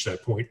once you reach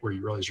that point where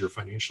you realize you're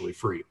financially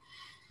free.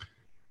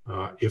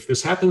 If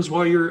this happens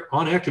while you're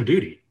on active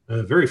duty,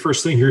 the very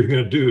first thing you're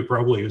going to do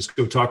probably is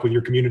go talk with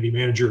your community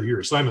manager or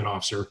your assignment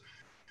officer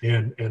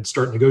and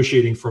start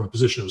negotiating from a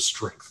position of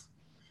strength.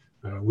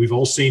 We've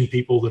all seen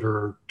people that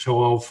are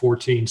 12,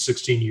 14,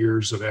 16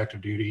 years of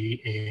active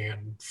duty,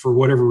 and for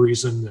whatever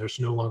reason, there's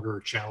no longer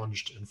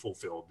challenged and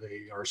fulfilled.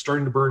 They are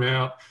starting to burn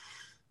out,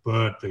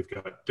 but they've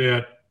got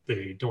debt.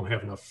 They don't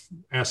have enough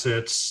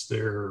assets.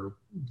 They're a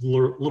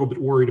little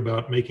bit worried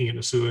about making it in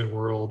a civilian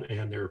world,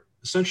 and they're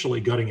essentially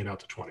gutting it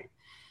out to 20.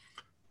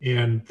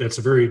 And that's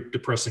a very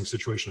depressing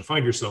situation to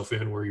find yourself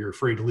in, where you're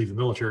afraid to leave the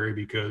military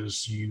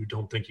because you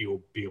don't think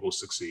you'll be able to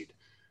succeed.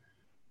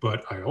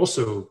 But I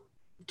also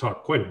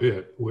talk quite a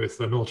bit with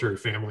military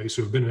families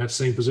who have been in that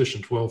same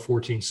position 12,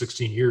 14,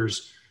 16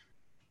 years,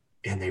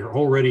 and they're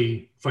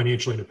already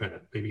financially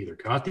independent. They've either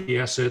got the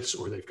assets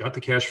or they've got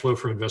the cash flow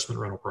from investment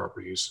rental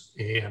properties.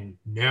 And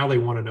now they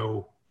want to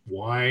know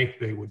why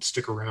they would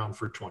stick around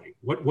for 20.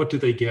 What do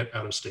they get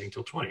out of staying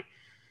till 20?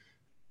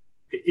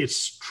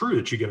 It's true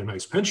that you get a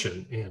nice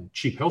pension and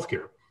cheap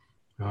healthcare.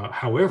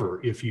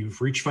 However, if you've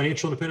reached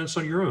financial independence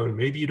on your own,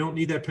 maybe you don't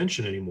need that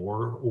pension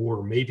anymore,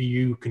 or maybe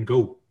you can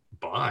go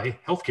buy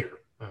healthcare.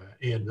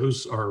 And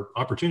those are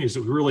opportunities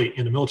that we really,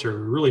 in the military,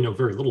 we really know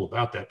very little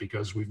about that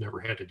because we've never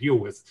had to deal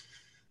with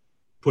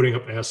putting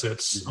up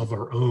assets of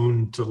our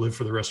own to live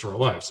for the rest of our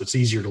lives. It's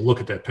easier to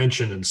look at that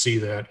pension and see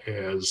that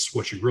as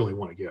what you really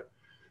want to get.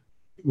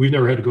 We've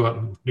never had to go out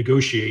and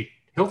negotiate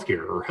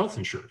healthcare or health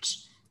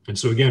insurance. And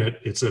so again,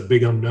 it's a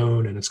big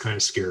unknown and it's kind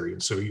of scary.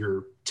 And so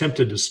you're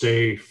tempted to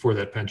stay for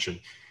that pension,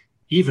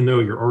 even though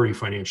you're already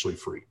financially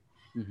free.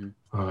 Mm-hmm.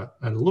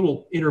 A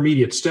little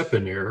intermediate step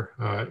in there,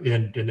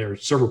 and there are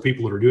several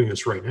people that are doing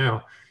this right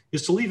now,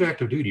 is to leave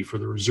active duty for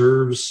the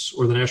reserves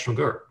or the National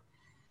Guard.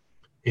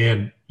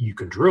 And you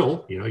can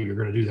drill, you're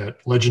going to do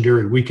that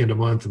legendary weekend a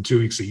month and 2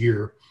 weeks a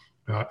year.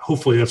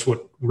 Hopefully that's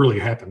what really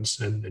happens.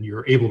 And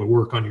you're able to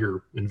work on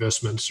your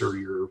investments or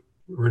your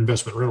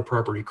investment rental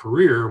property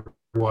career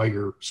while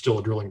you're still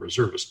a drilling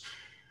reservist.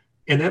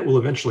 And that will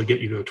eventually get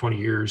you to 20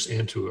 years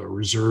and to a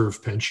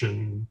reserve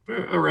pension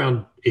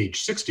around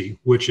age 60,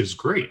 which is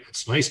great.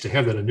 It's nice to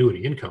have that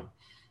annuity income.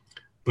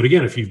 But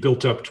again, if you've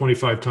built up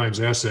 25 times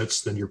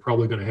assets, then you're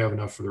probably going to have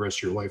enough for the rest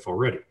of your life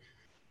already.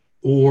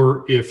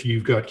 Or if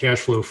you've got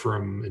cash flow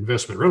from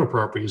investment rental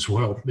properties,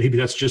 well, maybe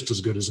that's just as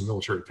good as a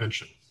military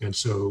pension. And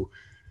so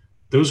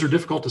those are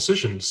difficult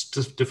decisions,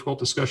 difficult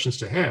discussions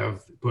to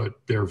have, but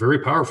they're very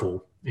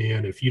powerful.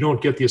 And if you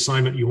don't get the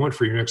assignment you want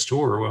for your next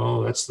tour,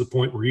 well, that's the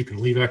point where you can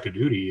leave active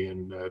duty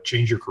and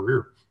change your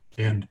career.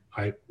 And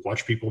I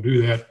watch people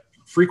do that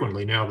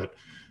frequently now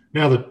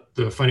that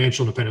the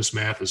financial independence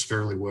math is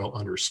fairly well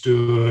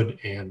understood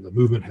and the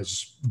movement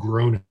has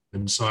grown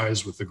in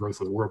size with the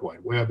growth of the World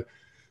Wide Web.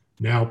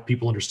 Now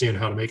people understand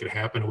how to make it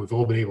happen. And we've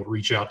all been able to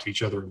reach out to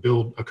each other and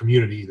build a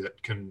community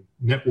that can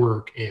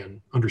network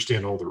and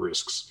understand all the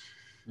risks.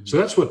 Mm-hmm. So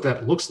that's what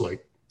that looks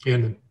like.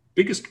 And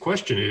biggest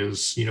question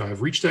is,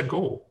 I've reached that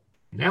goal.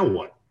 Now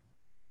what?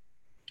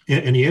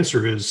 And the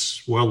answer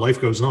is, well,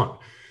 life goes on.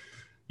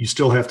 You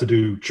still have to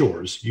do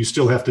chores. You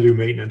still have to do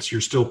maintenance.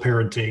 You're still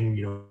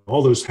parenting.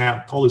 All those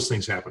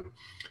things happen.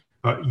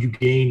 You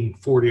gain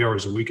 40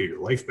 hours a week of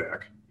your life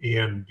back,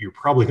 and you're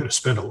probably going to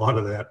spend a lot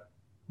of that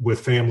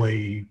with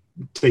family,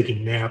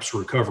 taking naps,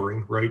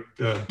 recovering, right?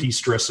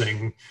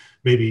 De-stressing,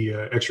 maybe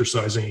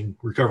exercising,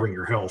 recovering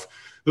your health.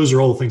 Those are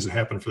all the things that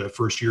happen for that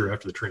first year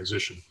after the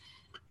transition.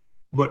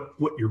 But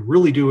what you're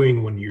really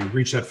doing when you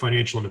reach that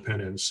financial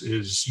independence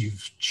is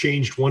you've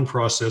changed one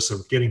process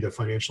of getting that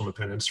financial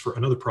independence for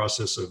another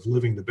process of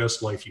living the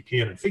best life you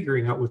can and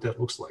figuring out what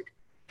that looks like.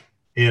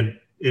 And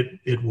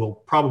it will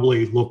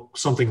probably look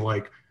something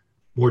like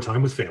more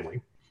time with family.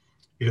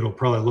 It'll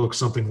probably look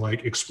something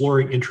like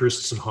exploring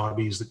interests and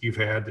hobbies that you've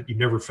had that you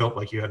never felt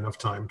like you had enough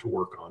time to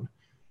work on.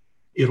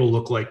 It'll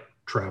look like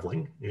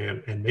traveling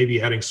and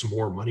maybe adding some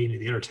more money into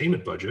the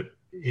entertainment budget.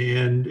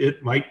 And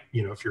it might,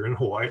 if you're in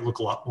Hawaii, look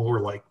a lot more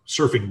like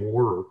surfing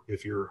more, or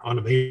if you're on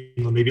the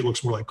mainland, maybe it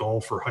looks more like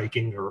golf or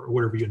hiking or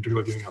whatever you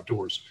enjoy doing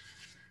outdoors.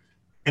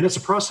 And it's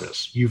a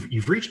process.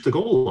 You've reached the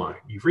goal line.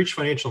 You've reached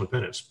financial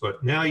independence,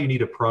 but now you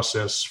need a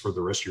process for the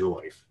rest of your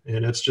life.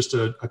 And it's just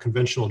a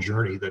conventional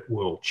journey that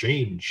will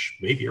change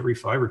maybe every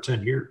 5 or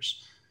 10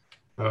 years.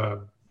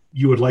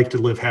 You would like to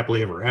live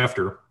happily ever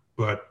after,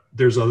 but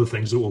there's other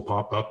things that will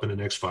pop up in the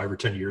next 5 or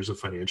 10 years of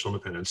financial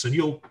independence. And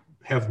you'll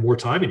have more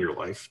time in your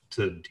life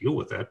to deal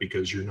with that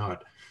because you're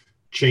not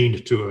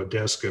chained to a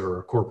desk or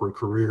a corporate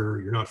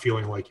career. You're not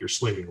feeling like you're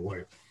slaving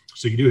away.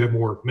 So you do have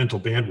more mental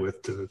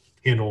bandwidth to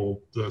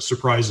handle the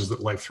surprises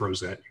that life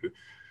throws at you,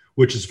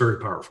 which is very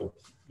powerful.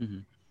 Mm-hmm.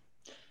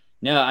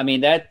 No, I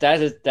mean, that's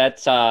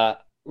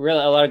really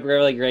a lot of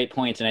really great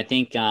points. And I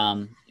think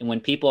when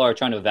people are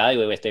trying to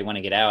evaluate if they want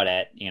to get out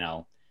at,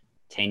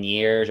 10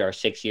 years or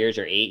 6 years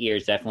or 8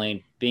 years,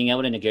 definitely being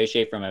able to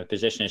negotiate from a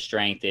position of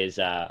strength is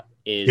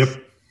Yep.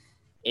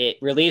 It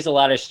relieves a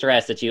lot of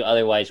stress that you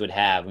otherwise would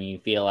have when you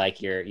feel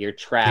like you're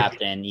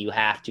trapped and you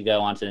have to go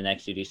on to the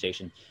next duty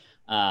station.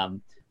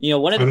 One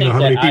of the things how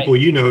many people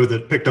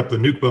that picked up the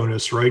nuke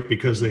bonus, right?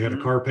 Because they had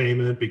a car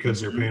payment,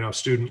 because they're paying off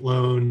student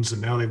loans,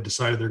 and now they've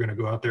decided they're going to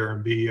go out there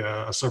and be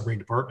a submarine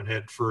department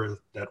head for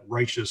that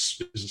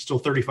righteous, is it still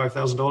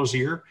 $35,000 a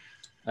year?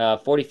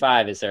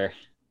 45 is there.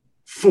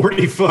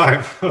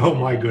 45. Oh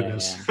my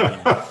goodness.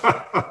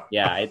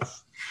 Yeah,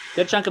 it's a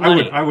good chunk of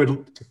money.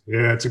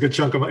 It's a good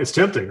chunk of money. It's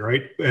tempting,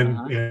 right?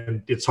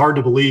 And it's hard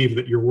to believe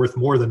that you're worth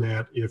more than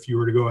that if you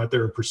were to go out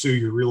there and pursue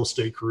your real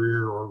estate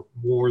career, or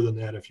more than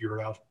that if you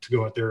were out to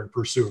go out there and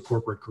pursue a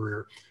corporate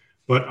career.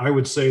 But I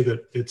would say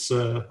that it's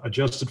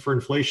adjusted for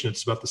inflation.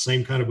 It's about the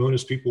same kind of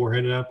bonus people were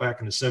handing out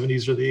back in the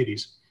 70s or the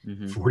 80s,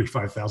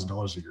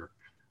 $45,000 a year.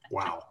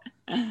 Wow.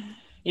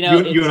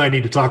 You and I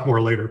need to talk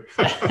more later.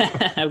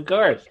 Of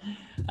course.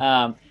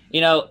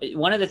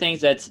 One of the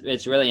things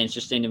it's really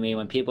interesting to me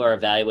when people are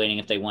evaluating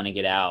if they want to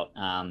get out,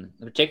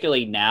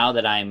 particularly now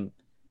that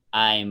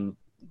I'm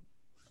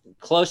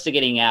close to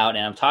getting out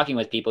and I'm talking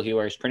with people who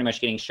are pretty much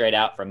getting straight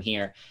out from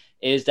here,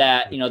 is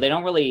that, they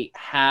don't really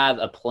have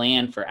a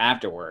plan for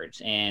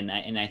afterwards. And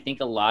I think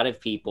a lot of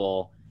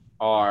people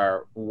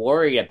are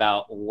worried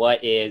about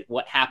what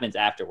happens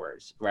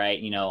afterwards,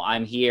 right?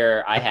 I'm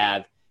here, I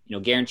have,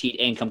 guaranteed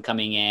income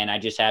coming in. I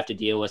just have to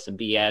deal with some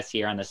BS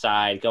here on the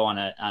side, go on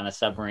a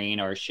submarine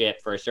or a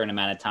ship for a certain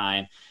amount of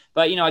time.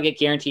 But, I get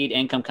guaranteed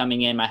income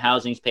coming in. My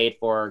housing's paid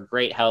for,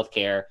 great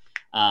healthcare.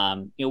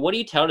 What do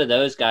you tell to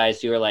those guys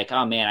who are like,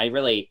 oh man,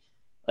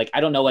 I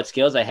don't know what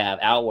skills I have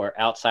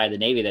outside the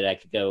Navy that I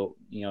could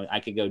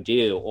go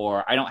do,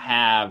 or I don't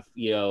have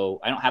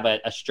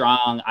a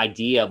strong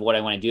idea of what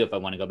I want to do, if I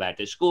want to go back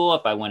to school,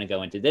 if I want to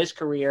go into this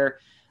career.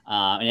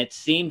 And it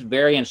seemed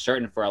very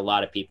uncertain for a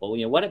lot of people.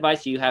 What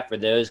advice do you have for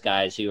those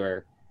guys who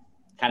are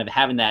kind of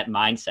having that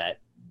mindset?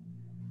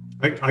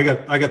 I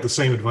got the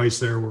same advice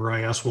there, where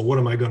I asked, well, what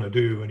am I going to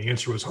do? And the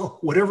answer was, oh,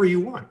 whatever you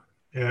want.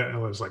 And I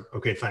was like,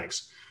 okay,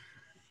 thanks.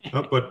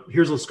 But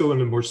let's go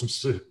into more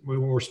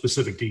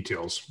specific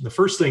details. The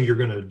first thing you're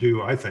going to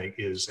do, I think,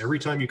 is every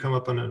time you come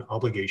up on an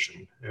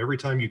obligation, every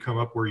time you come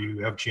up where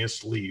you have a chance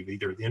to leave,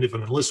 either at the end of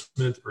an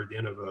enlistment or at the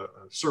end of a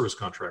service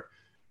contract,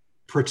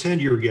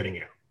 pretend you're getting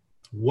out.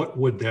 What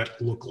would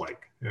that look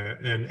like?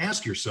 And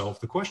ask yourself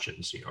the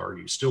questions. Are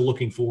you still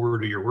looking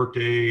forward to your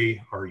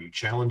workday? Are you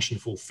challenged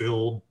and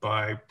fulfilled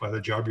by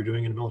the job you're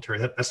doing in the military?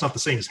 That's not the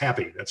same as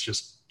happy. That's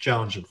just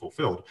challenged and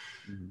fulfilled.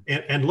 Mm-hmm.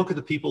 And look at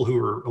the people who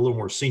are a little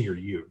more senior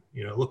to you.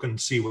 Look and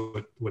see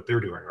what they're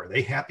doing. Are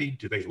they happy?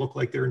 Do they look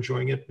like they're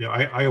enjoying it?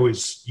 I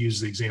always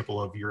use the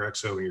example of your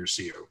XO and your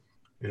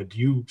CO. Do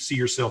you see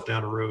yourself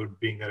down the road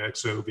being that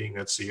XO, being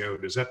that CO?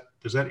 Does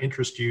that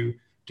interest you?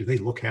 Do they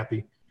look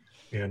happy?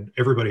 And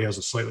everybody has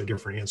a slightly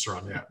different answer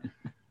on that.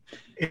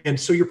 And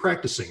so you're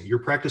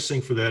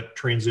practicing for that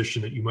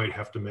transition that you might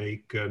have to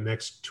make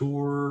next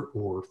tour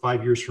or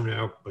 5 years from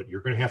now, but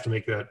you're going to have to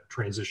make that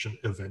transition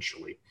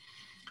eventually.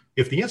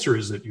 If the answer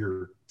is that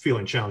you're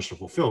feeling challenged to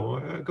fulfill,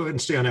 go ahead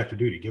and stay on active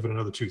duty, give it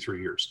another 2-3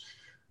 years.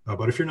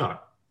 But if you're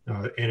not,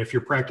 and if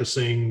you're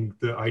practicing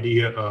the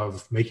idea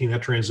of making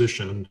that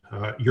transition,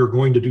 you're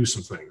going to do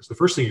some things. The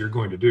first thing you're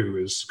going to do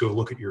is go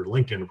look at your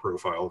LinkedIn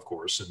profile, of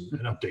course, and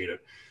update it.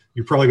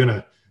 You're probably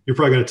going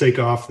to take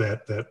off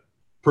that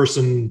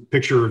person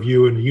picture of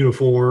you in a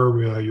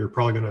uniform. You're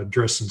probably going to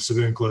dress in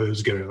civilian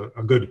clothes, get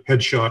a good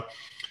headshot.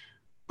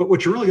 But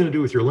what you're really going to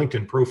do with your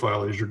LinkedIn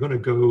profile is you're going to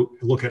go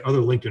look at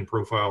other LinkedIn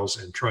profiles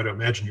and try to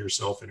imagine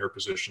yourself in their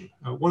position.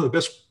 One of the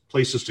best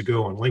places to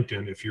go on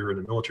LinkedIn if you're in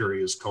the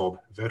military is called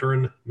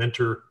Veteran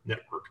Mentor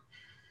Network.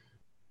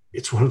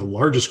 It's one of the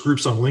largest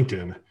groups on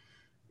LinkedIn,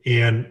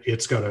 and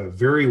it's got a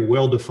very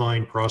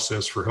well-defined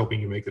process for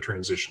helping you make the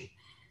transition.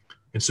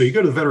 And so you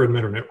go to the Veteran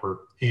Mentor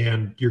Network,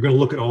 and you're going to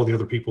look at all the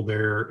other people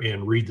there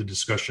and read the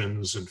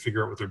discussions and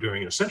figure out what they're doing.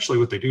 And essentially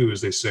what they do is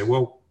they say,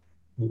 well,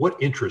 what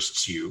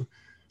interests you?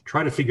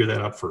 Try to figure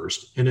that out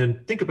first. And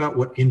then think about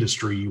what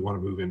industry you want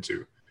to move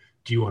into.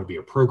 Do you want to be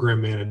a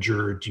program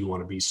manager? Do you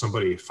want to be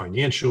somebody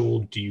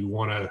financial? Do you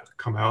want to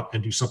come out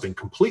and do something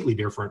completely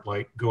different,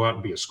 like go out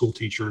and be a school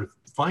teacher?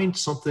 Find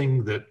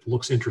something that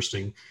looks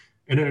interesting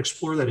and then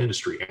explore that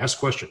industry. Ask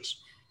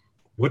questions.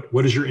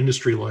 What is your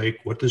industry like?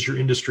 What does your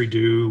industry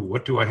do?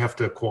 What do I have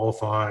to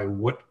qualify?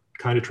 What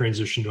kind of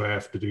transition do I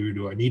have to do?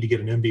 Do I need to get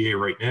an MBA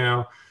right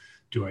now?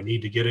 Do I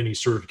need to get any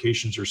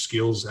certifications or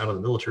skills out of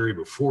the military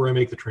before I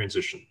make the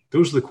transition?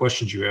 Those are the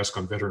questions you ask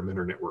on Veteran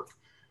Mentor Network.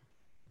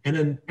 And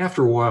then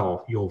after a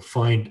while, you'll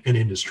find an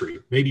industry.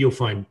 Maybe you'll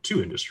find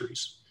 2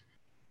 industries.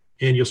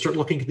 And you'll start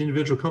looking at the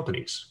individual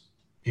companies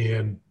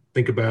and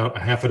think about a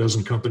half a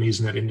dozen companies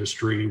in that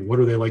industry. What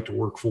do they like to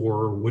work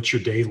for? What's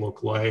your day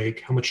look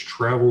like? How much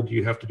travel do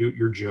you have to do at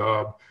your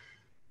job?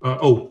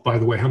 By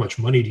the way, how much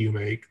money do you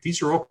make?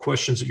 These are all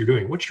questions that you're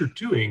doing. What you're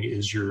doing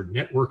is you're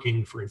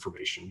networking for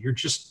information. You're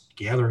just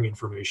gathering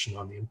information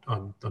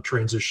on the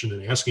transition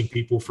and asking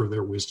people for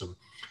their wisdom.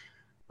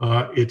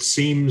 It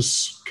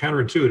seems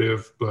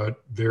counterintuitive,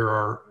 but there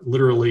are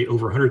literally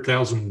over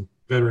 100,000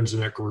 veterans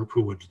in that group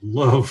who would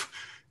love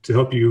to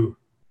help you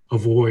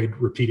avoid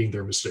repeating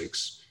their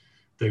mistakes.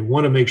 They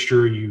want to make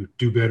sure you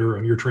do better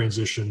on your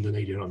transition than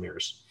they did on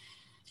theirs.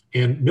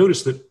 And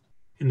notice that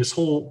in this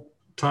whole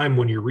time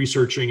when you're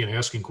researching and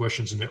asking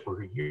questions and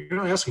networking, you're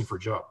not asking for a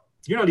job.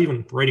 You're not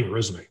even writing a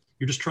resume.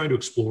 You're just trying to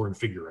explore and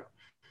figure out.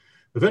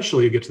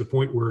 Eventually, you get to the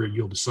point where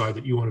you'll decide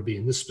that you want to be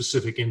in this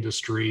specific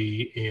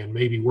industry and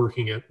maybe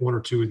working at 1 or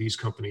 2 of these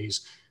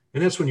companies.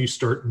 And that's when you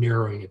start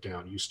narrowing it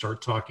down. You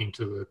start talking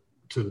to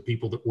the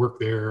people that work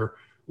there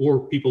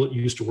or people that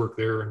used to work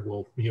there and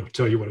will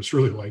tell you what it's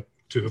really like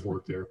to have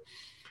worked there.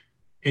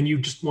 And you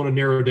just want to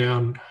narrow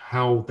down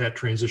how that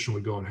transition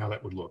would go and how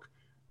that would look.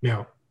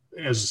 Now,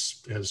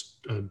 as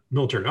a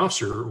military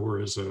officer or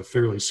as a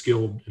fairly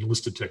skilled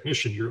enlisted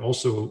technician, you're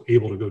also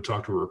able to go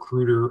talk to a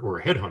recruiter or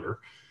a headhunter,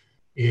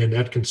 and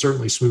that can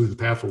certainly smooth the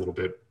path a little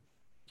bit.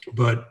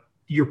 but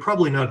you're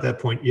probably not at that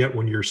point yet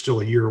when you're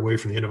still a year away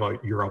from the end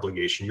of your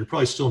obligation. You're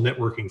probably still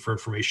networking for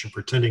information,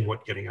 pretending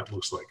what getting out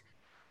looks like.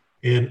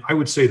 And I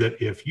would say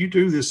that if you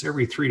do this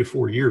every 3 to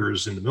 4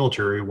 years in the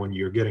military, when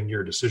you're getting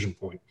near a decision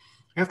point,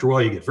 after a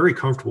while, you get very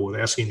comfortable with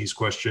asking these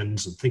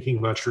questions and thinking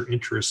about your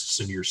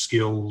interests and your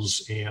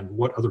skills and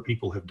what other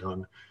people have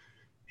done.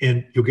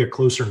 And you'll get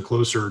closer and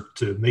closer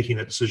to making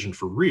that decision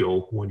for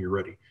real when you're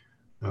ready.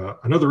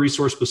 Another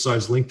resource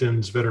besides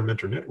LinkedIn's Veteran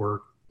Mentor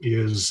Network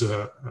is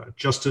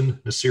Justin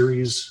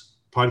Nassiri's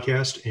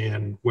podcast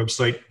and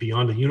website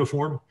Beyond the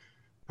Uniform.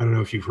 I don't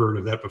know if you've heard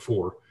of that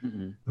before,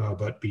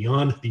 but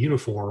Beyond the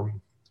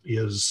Uniform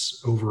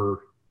is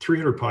over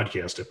 300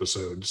 podcast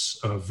episodes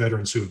of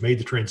veterans who have made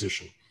the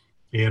transition.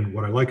 And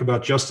what I like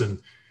about Justin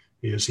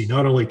is he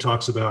not only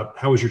talks about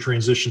how was your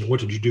transition and what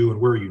did you do and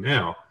where are you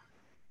now,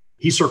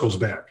 he circles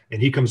back and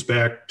he comes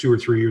back 2 or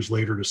 3 years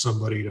later to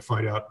somebody to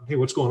find out, hey,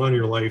 what's going on in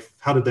your life?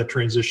 How did that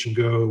transition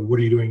go? What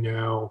are you doing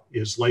now?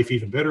 Is life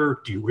even better?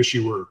 Do you wish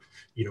you were,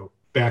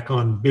 back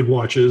on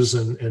mid-watches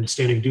and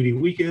standing duty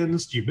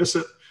weekends? Do you miss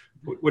it?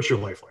 What's your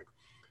life like?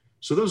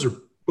 So those are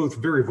both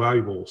very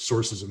valuable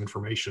sources of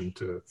information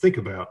to think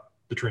about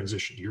the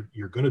transition.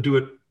 You're going to do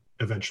it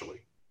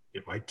eventually.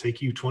 It might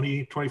take you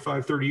 20,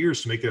 25, 30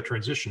 years to make that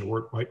transition, or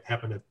it might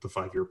happen at the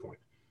 5-year point,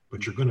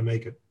 but you're going to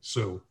make it.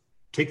 So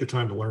take the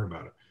time to learn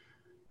about it.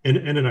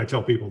 And then I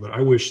tell people that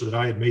I wish that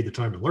I had made the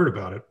time to learn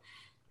about it.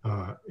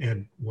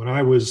 And when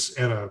I was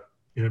at an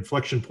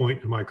inflection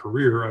point in my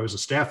career, I was a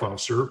staff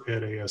officer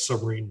at a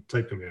submarine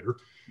type commander,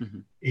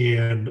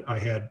 and I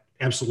had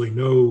absolutely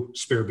no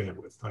spare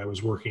bandwidth. I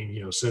was working,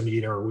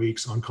 78-hour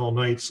weeks, on-call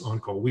nights,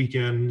 on-call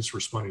weekends,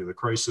 responding to the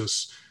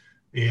crisis.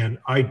 And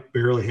I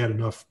barely had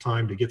enough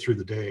time to get through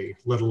the day,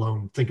 let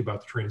alone think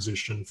about the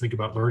transition, think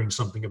about learning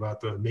something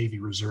about the Navy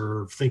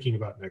Reserve, thinking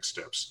about next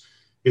steps.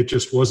 It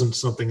just wasn't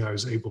something I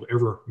was able to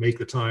ever make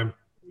the time,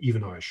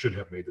 even though I should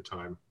have made the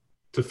time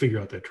to figure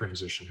out that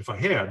transition. If I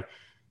had,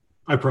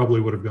 I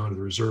probably would have gone to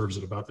the reserves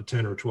at about the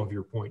 10 or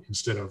 12-year point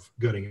instead of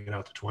gutting it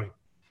out to 20.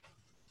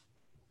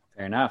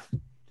 Fair enough.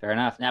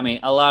 I mean,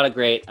 a lot of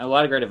great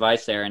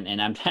advice there,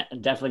 and I'm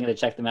definitely going to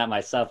check them out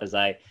myself as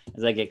I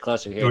get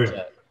closer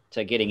here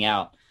to getting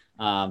out.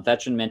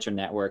 Veteran Mentor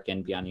Network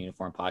and Beyond the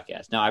Uniform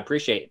podcast. No, I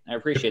appreciate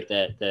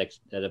the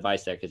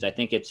advice there, because I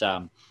think it's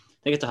a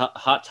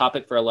hot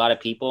topic for a lot of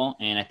people,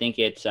 and I think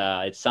it's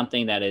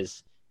something that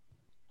is.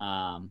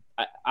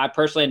 I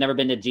personally have never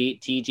been to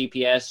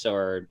TGPS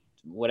or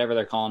whatever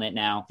they're calling it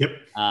now. Yep.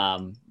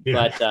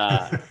 But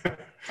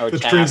the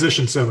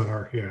transition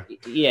seminar.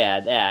 That.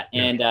 Yeah.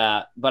 And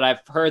but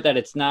I've heard that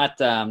it's not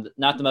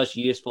the most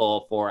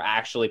useful for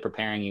actually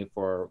preparing you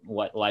for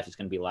what life is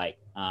going to be like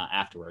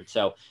afterwards.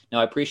 So no,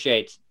 I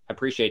appreciate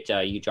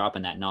you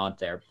dropping that knowledge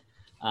there.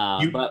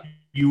 But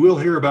you will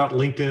hear about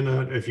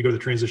LinkedIn if you go to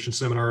the transition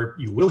seminar.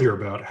 You will hear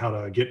about how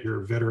to get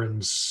your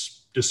veterans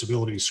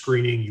disability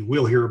screening. You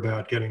will hear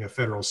about getting a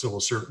federal civil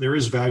cert. There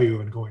is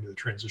value in going to the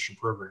transition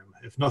program.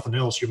 If nothing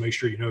else, you'll make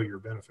sure you know your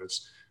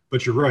benefits.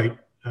 But you're right.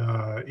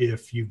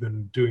 If you've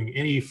been doing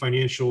any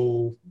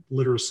financial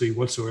literacy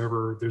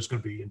whatsoever, there's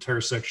going to be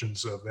entire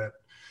sections of that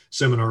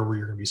seminar where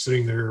you're going to be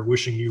sitting there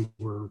wishing you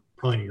were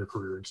planning your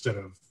career instead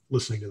of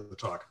listening to the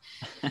talk.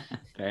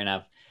 Fair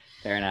enough.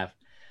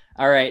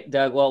 All right,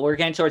 Doug. Well, we're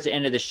getting towards the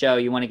end of the show.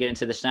 You want to get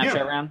into the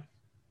snapshot round?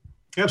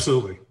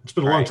 Absolutely. It's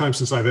been a long time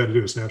since I've had to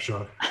do a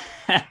snapshot.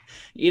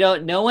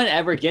 No one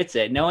ever gets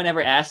it. No one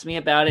ever asked me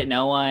about it.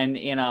 No one,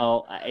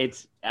 I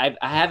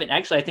haven't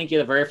actually. I think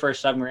you're the very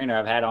first submariner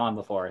I've had on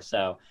before.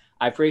 So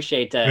I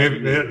appreciate that.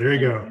 There you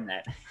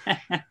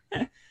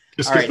go.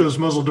 Just get those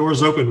muzzle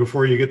doors open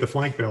before you get the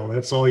flank bell.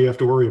 That's all you have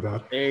to worry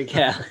about. There you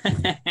go.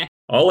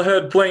 All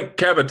ahead plank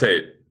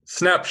cavitate.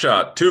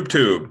 Snapshot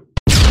tube.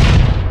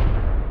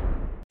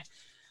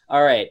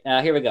 All right.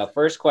 Here we go.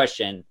 First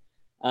question.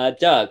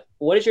 Doug,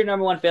 what is your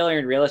number one failure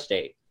in real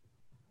estate?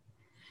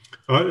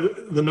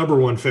 The number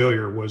one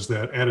failure was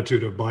that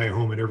attitude of buy a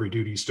home at every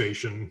duty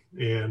station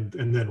and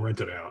then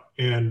rent it out.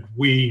 And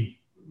we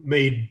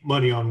made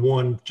money on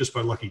one just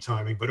by lucky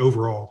timing, but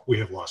overall we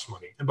have lost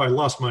money. And by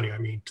lost money, I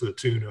mean to the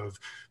tune of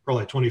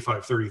probably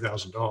 $25,000,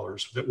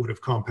 $30,000 that would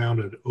have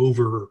compounded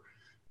over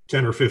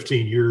 10 or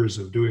 15 years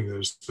of doing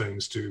those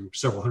things to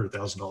several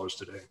 $100,000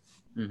 today.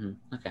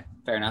 Mm-hmm. Okay,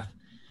 fair enough.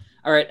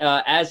 All right.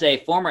 As a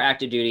former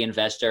active duty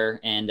investor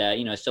and,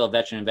 still a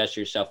veteran investor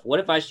yourself, what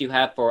advice do you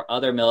have for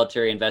other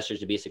military investors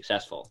to be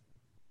successful?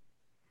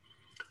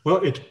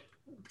 Well,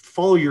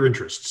 follow your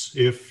interests.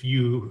 If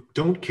you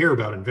don't care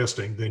about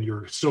investing, then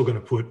you're still going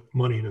to put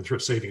money in a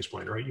thrift savings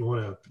plan, right? You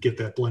want to get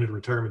that blended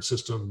retirement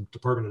system,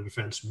 Department of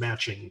Defense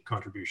matching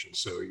contributions.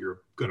 So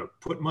you're going to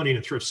put money in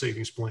a thrift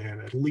savings plan,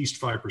 at least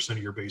 5% of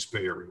your base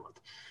pay every month.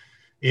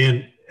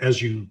 And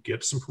as you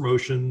get some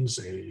promotions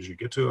and as you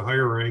get to a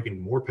higher rank and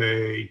more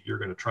pay, you're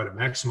going to try to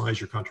maximize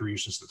your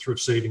contributions to the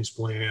thrift savings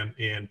plan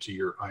and to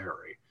your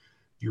IRA.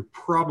 You're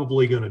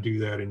probably going to do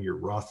that in your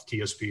Roth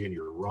TSP and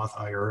your Roth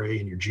IRA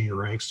and your junior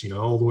ranks,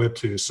 all the way up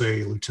to,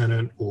 say,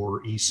 lieutenant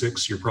or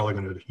E6. You're probably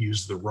going to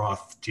use the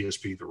Roth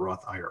TSP, the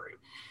Roth IRA.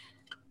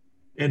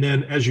 And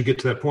then as you get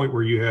to that point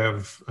where you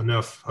have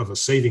enough of a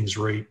savings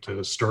rate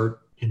to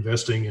start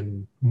investing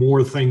in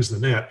more things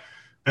than that,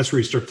 that's where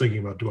you start thinking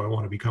about, do I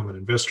want to become an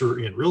investor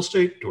in real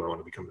estate? Do I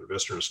want to become an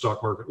investor in a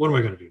stock market? What am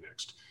I going to do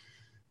next?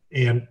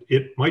 And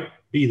it might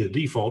be the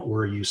default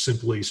where you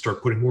simply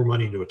start putting more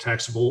money into a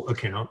taxable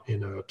account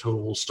in a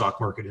total stock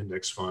market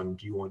index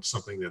fund. You want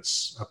something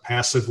that's a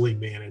passively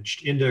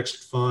managed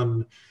indexed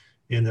fund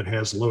and that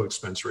has low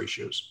expense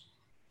ratios.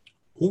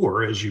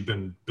 Or as you've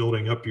been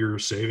building up your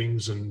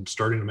savings and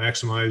starting to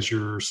maximize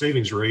your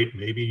savings rate,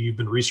 maybe you've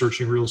been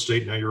researching real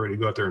estate. Now you're ready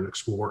to go out there and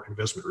explore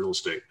investment real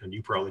estate. And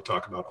you probably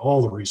talk about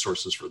all the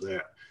resources for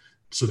that,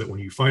 so that when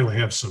you finally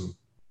have some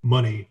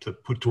money to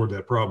put toward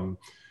that problem,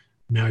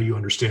 now you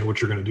understand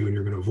what you're going to do and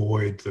you're going to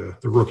avoid the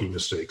rookie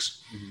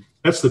mistakes. Mm-hmm.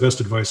 That's the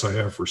best advice I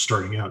have for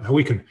starting out. Now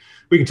we can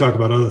talk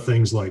about other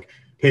things like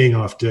paying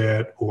off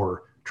debt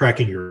or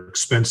tracking your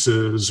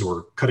expenses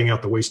or cutting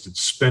out the wasted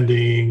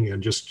spending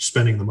and just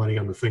spending the money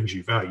on the things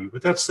you value.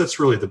 But that's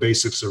really the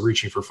basics of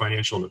reaching for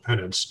financial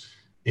independence.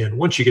 And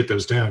once you get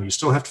those down, you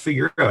still have to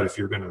figure out if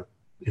you're going to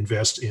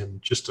invest in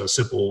just a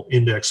simple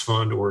index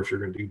fund or if you're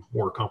going to do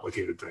more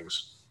complicated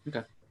things.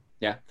 Okay.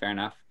 Yeah, fair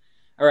enough.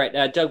 All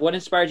right, Doug, what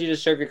inspired you to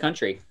serve your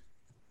country?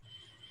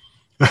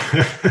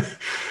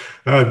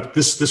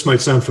 This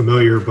might sound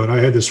familiar, but I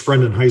had this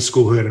friend in high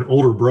school who had an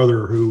older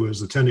brother who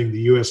was attending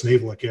the U.S.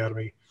 Naval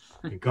Academy.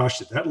 And gosh,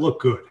 did that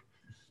look good.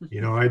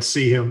 I'd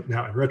see him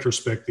now in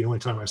retrospect. The only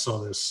time I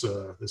saw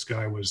this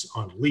guy was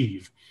on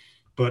leave,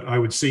 but I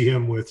would see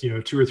him with,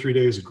 2 or 3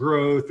 days of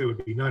growth. It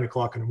would be 9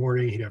 o'clock in the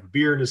morning. He'd have a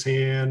beer in his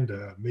hand.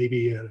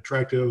 Maybe an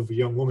attractive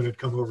young woman had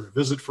come over to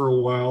visit for a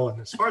while.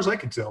 And as far as I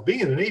could tell,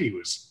 being in the Navy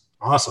was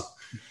awesome.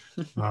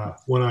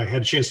 When I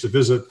had a chance to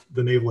visit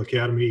the Naval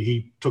Academy,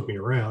 he took me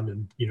around,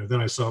 and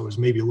then I saw it was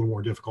maybe a little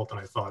more difficult than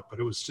I thought, but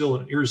it was still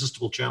an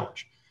irresistible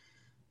challenge.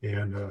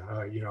 And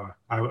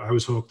I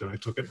was hooked, and I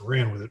took it and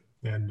ran with it.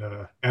 And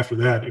after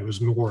that, it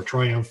was more a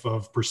triumph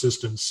of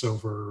persistence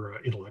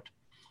over intellect.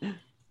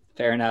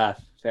 Fair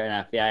enough.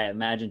 Yeah, I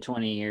imagine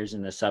 20 years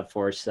in the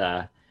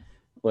subforce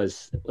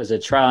was a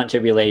trial and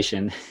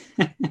tribulation.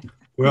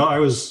 Well,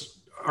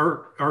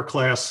 our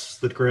class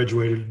that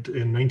graduated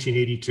in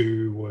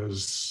 1982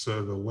 was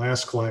the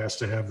last class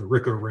to have the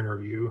Rickover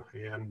interview.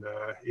 And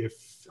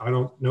I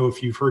don't know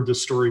if you've heard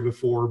this story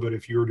before, but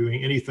if you were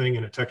doing anything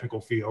in a technical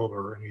field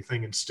or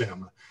anything in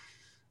STEM,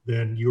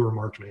 then you were a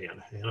marked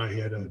man. And I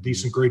had a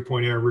decent grade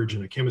point average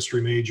in a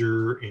chemistry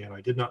major. And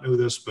I did not know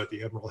this, but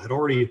the Admiral had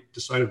already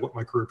decided what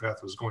my career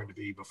path was going to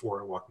be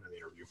before I walked into the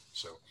interview.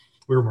 So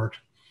we were marked.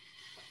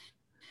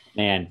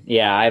 Man,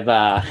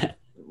 yeah,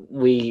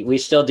 we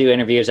still do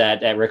interviews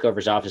at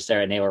Rickover's office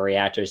there at Naval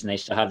Reactors, and they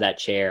still have that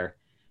chair,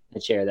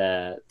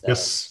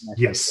 yes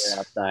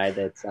outside.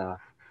 That's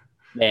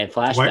man,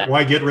 flashback.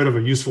 Why get rid of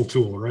a useful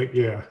tool, right?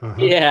 Yeah. Uh-huh.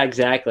 Yeah,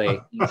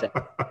 exactly.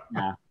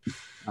 Yeah.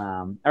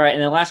 All right,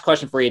 and the last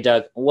question for you,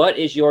 Doug. What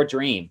is your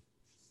dream?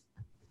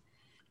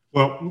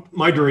 Well,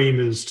 my dream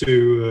is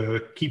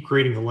to keep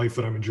creating the life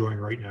that I'm enjoying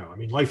right now. I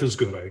mean, life is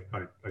good.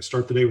 I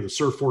start the day with a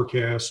surf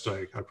forecast.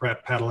 I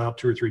paddle out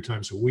 2 or 3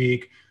 times a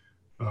week.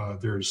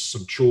 There's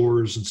some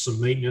chores and some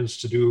maintenance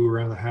to do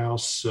around the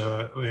house.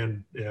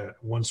 And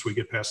once we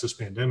get past this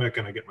pandemic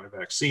and I get my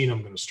vaccine,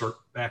 I'm going to start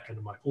back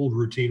into my old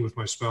routine with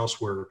my spouse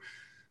where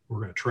we're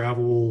going to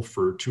travel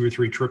for 2 or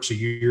 3 trips a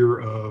year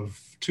of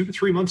 2 to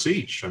 3 months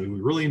each. I mean, we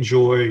really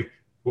enjoy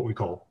what we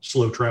call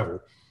slow travel.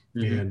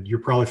 Mm-hmm. And you're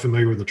probably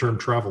familiar with the term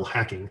travel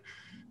hacking.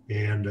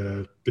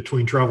 And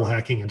between travel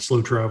hacking and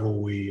slow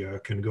travel, we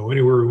can go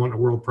anywhere we want in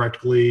the world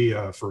practically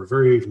for a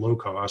very low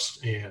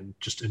cost and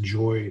just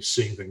enjoy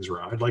seeing things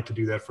around. I'd like to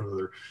do that for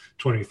another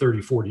 20,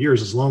 30, 40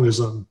 years. As long as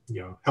I'm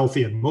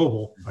healthy and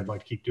mobile, I'd like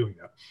to keep doing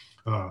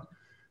that.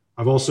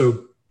 I've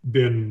also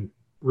been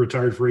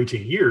retired for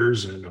 18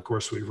 years. And of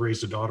course, we've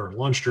raised a daughter and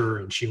launched her,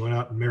 and she went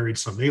out and married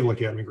some Naval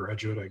Academy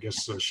graduate. I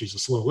guess she's a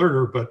slow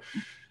learner, but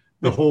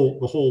the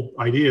whole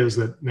idea is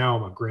that now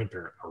I'm a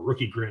grandparent, a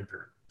rookie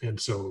grandparent. And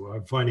so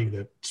I'm finding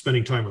that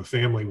spending time with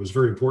family was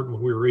very important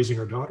when we were raising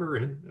our daughter,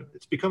 and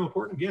it's become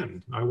important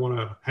again. I want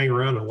to hang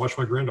around and watch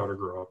my granddaughter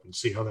grow up and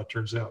see how that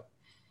turns out.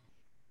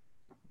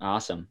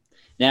 Awesome.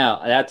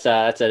 Now that's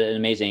an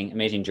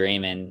amazing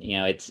dream. And,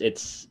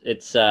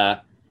 it's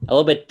a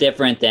little bit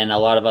different than a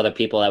lot of other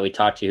people that we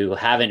talk to who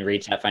haven't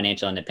reached that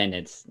financial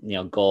independence,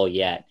 goal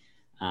yet.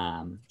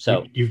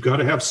 So you've got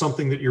to have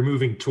something that you're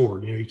moving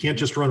toward. You can't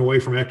just run away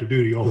from active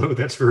duty, although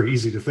that's very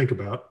easy to think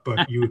about,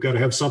 but you've got to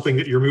have something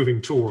that you're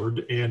moving toward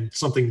and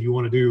something you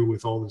want to do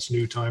with all this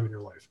new time in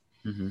your life.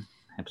 Mm-hmm.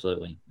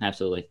 Absolutely.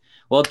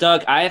 Well,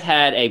 Doug, I've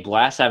had a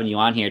blast having you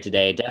on here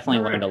today.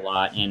 Definitely learned a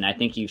lot. And I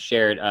think you've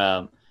shared,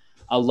 a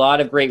lot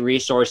of great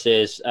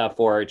resources,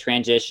 for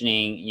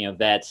transitioning,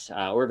 vets,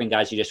 or even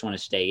guys who just want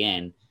to stay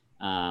in,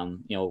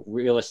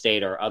 real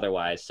estate or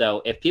otherwise.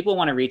 So if people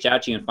want to reach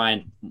out to you and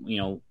find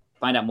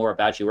out more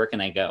about you, where can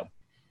they go?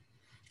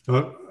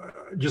 I've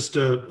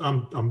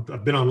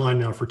been online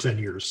now for 10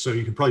 years. So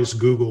you can probably just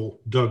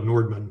Google Doug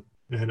Nordman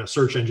and a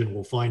search engine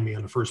will find me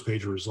on the first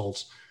page of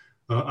results.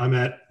 I'm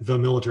at The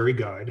Military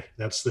Guide.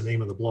 That's the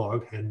name of the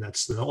blog, and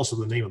that's also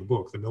the name of the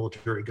book, The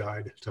Military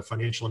Guide to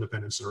Financial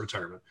Independence and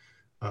Retirement.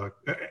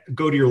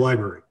 Go to your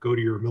library, go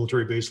to your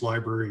military-based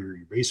library or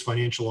your base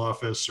financial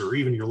office or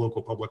even your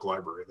local public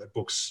library. That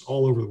book's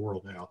all over the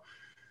world now.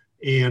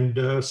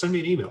 And send me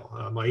an email.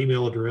 My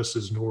email address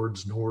is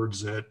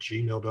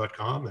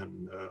nords@gmail.com,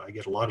 and I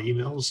get a lot of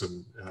emails,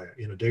 and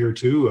in a day or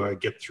two, I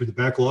get through the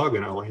backlog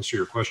and I'll answer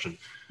your question.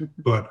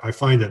 But I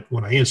find that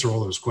when I answer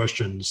all those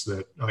questions,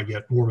 that I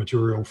get more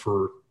material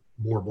for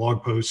more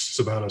blog posts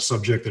about a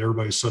subject that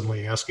everybody's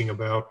suddenly asking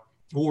about,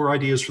 or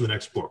ideas for the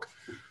next book.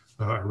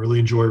 I really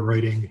enjoy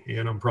writing,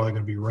 and I'm probably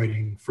going to be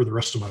writing for the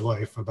rest of my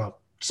life about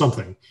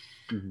something.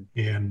 Mm-hmm.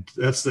 And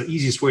that's the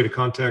easiest way to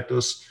contact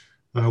us.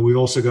 We've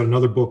also got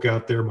another book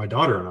out there. My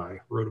daughter and I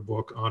wrote a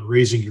book on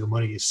raising your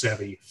money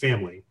savvy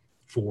family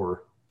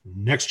for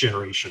next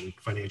generation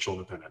financial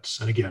independence.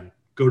 And again,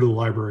 go to the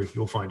library,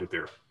 you'll find it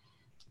there.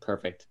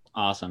 Perfect.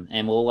 Awesome.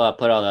 And we'll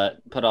put all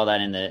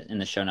that in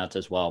the show notes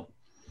as well.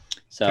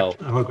 So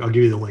I'll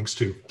give you the links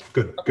too.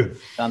 Good.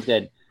 Sounds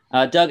good.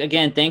 Doug,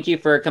 again, thank you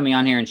for coming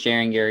on here and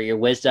sharing your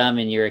wisdom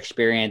and your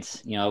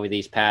experience, over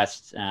these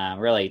past,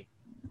 really,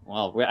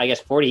 well, I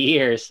guess 40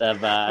 years of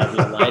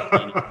your life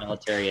in the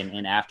military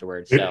and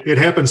afterwards. So. It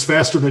happens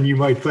faster than you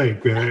might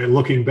think,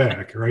 looking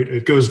back, right?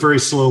 It goes very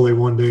slowly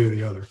one day to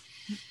the other.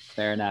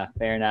 Fair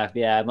enough.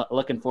 Yeah, I'm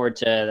looking forward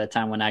to the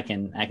time when I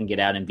can get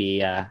out and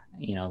be,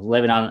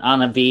 living on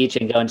the beach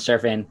and going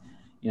surfing,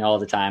 all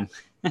the time.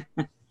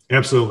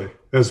 Absolutely.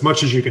 As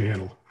much as you can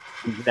handle.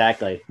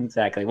 Exactly.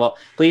 Well,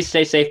 please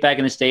stay safe back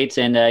in the States,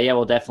 and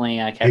we'll definitely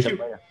catch up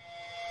later.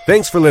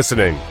 Thanks for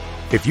listening.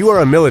 If you are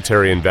a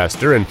military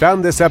investor and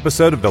found this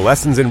episode of the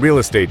Lessons in Real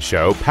Estate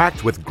show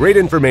packed with great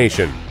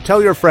information,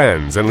 tell your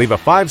friends and leave a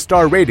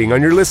 5-star rating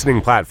on your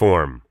listening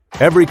platform.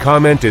 Every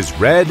comment is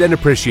read and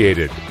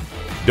appreciated.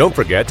 Don't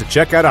forget to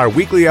check out our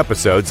weekly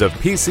episodes of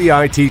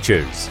PCI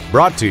Teaches,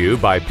 brought to you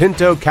by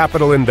Pinto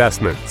Capital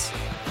Investments.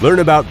 Learn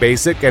about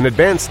basic and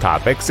advanced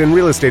topics in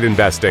real estate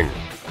investing.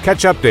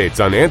 Catch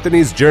updates on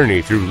Anthony's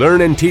journey through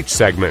Learn and Teach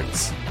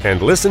segments.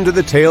 And listen to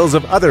the tales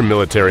of other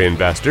military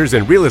investors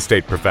and real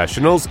estate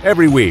professionals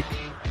every week.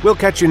 We'll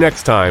catch you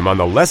next time on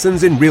the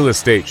Lessons in Real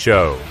Estate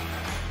show.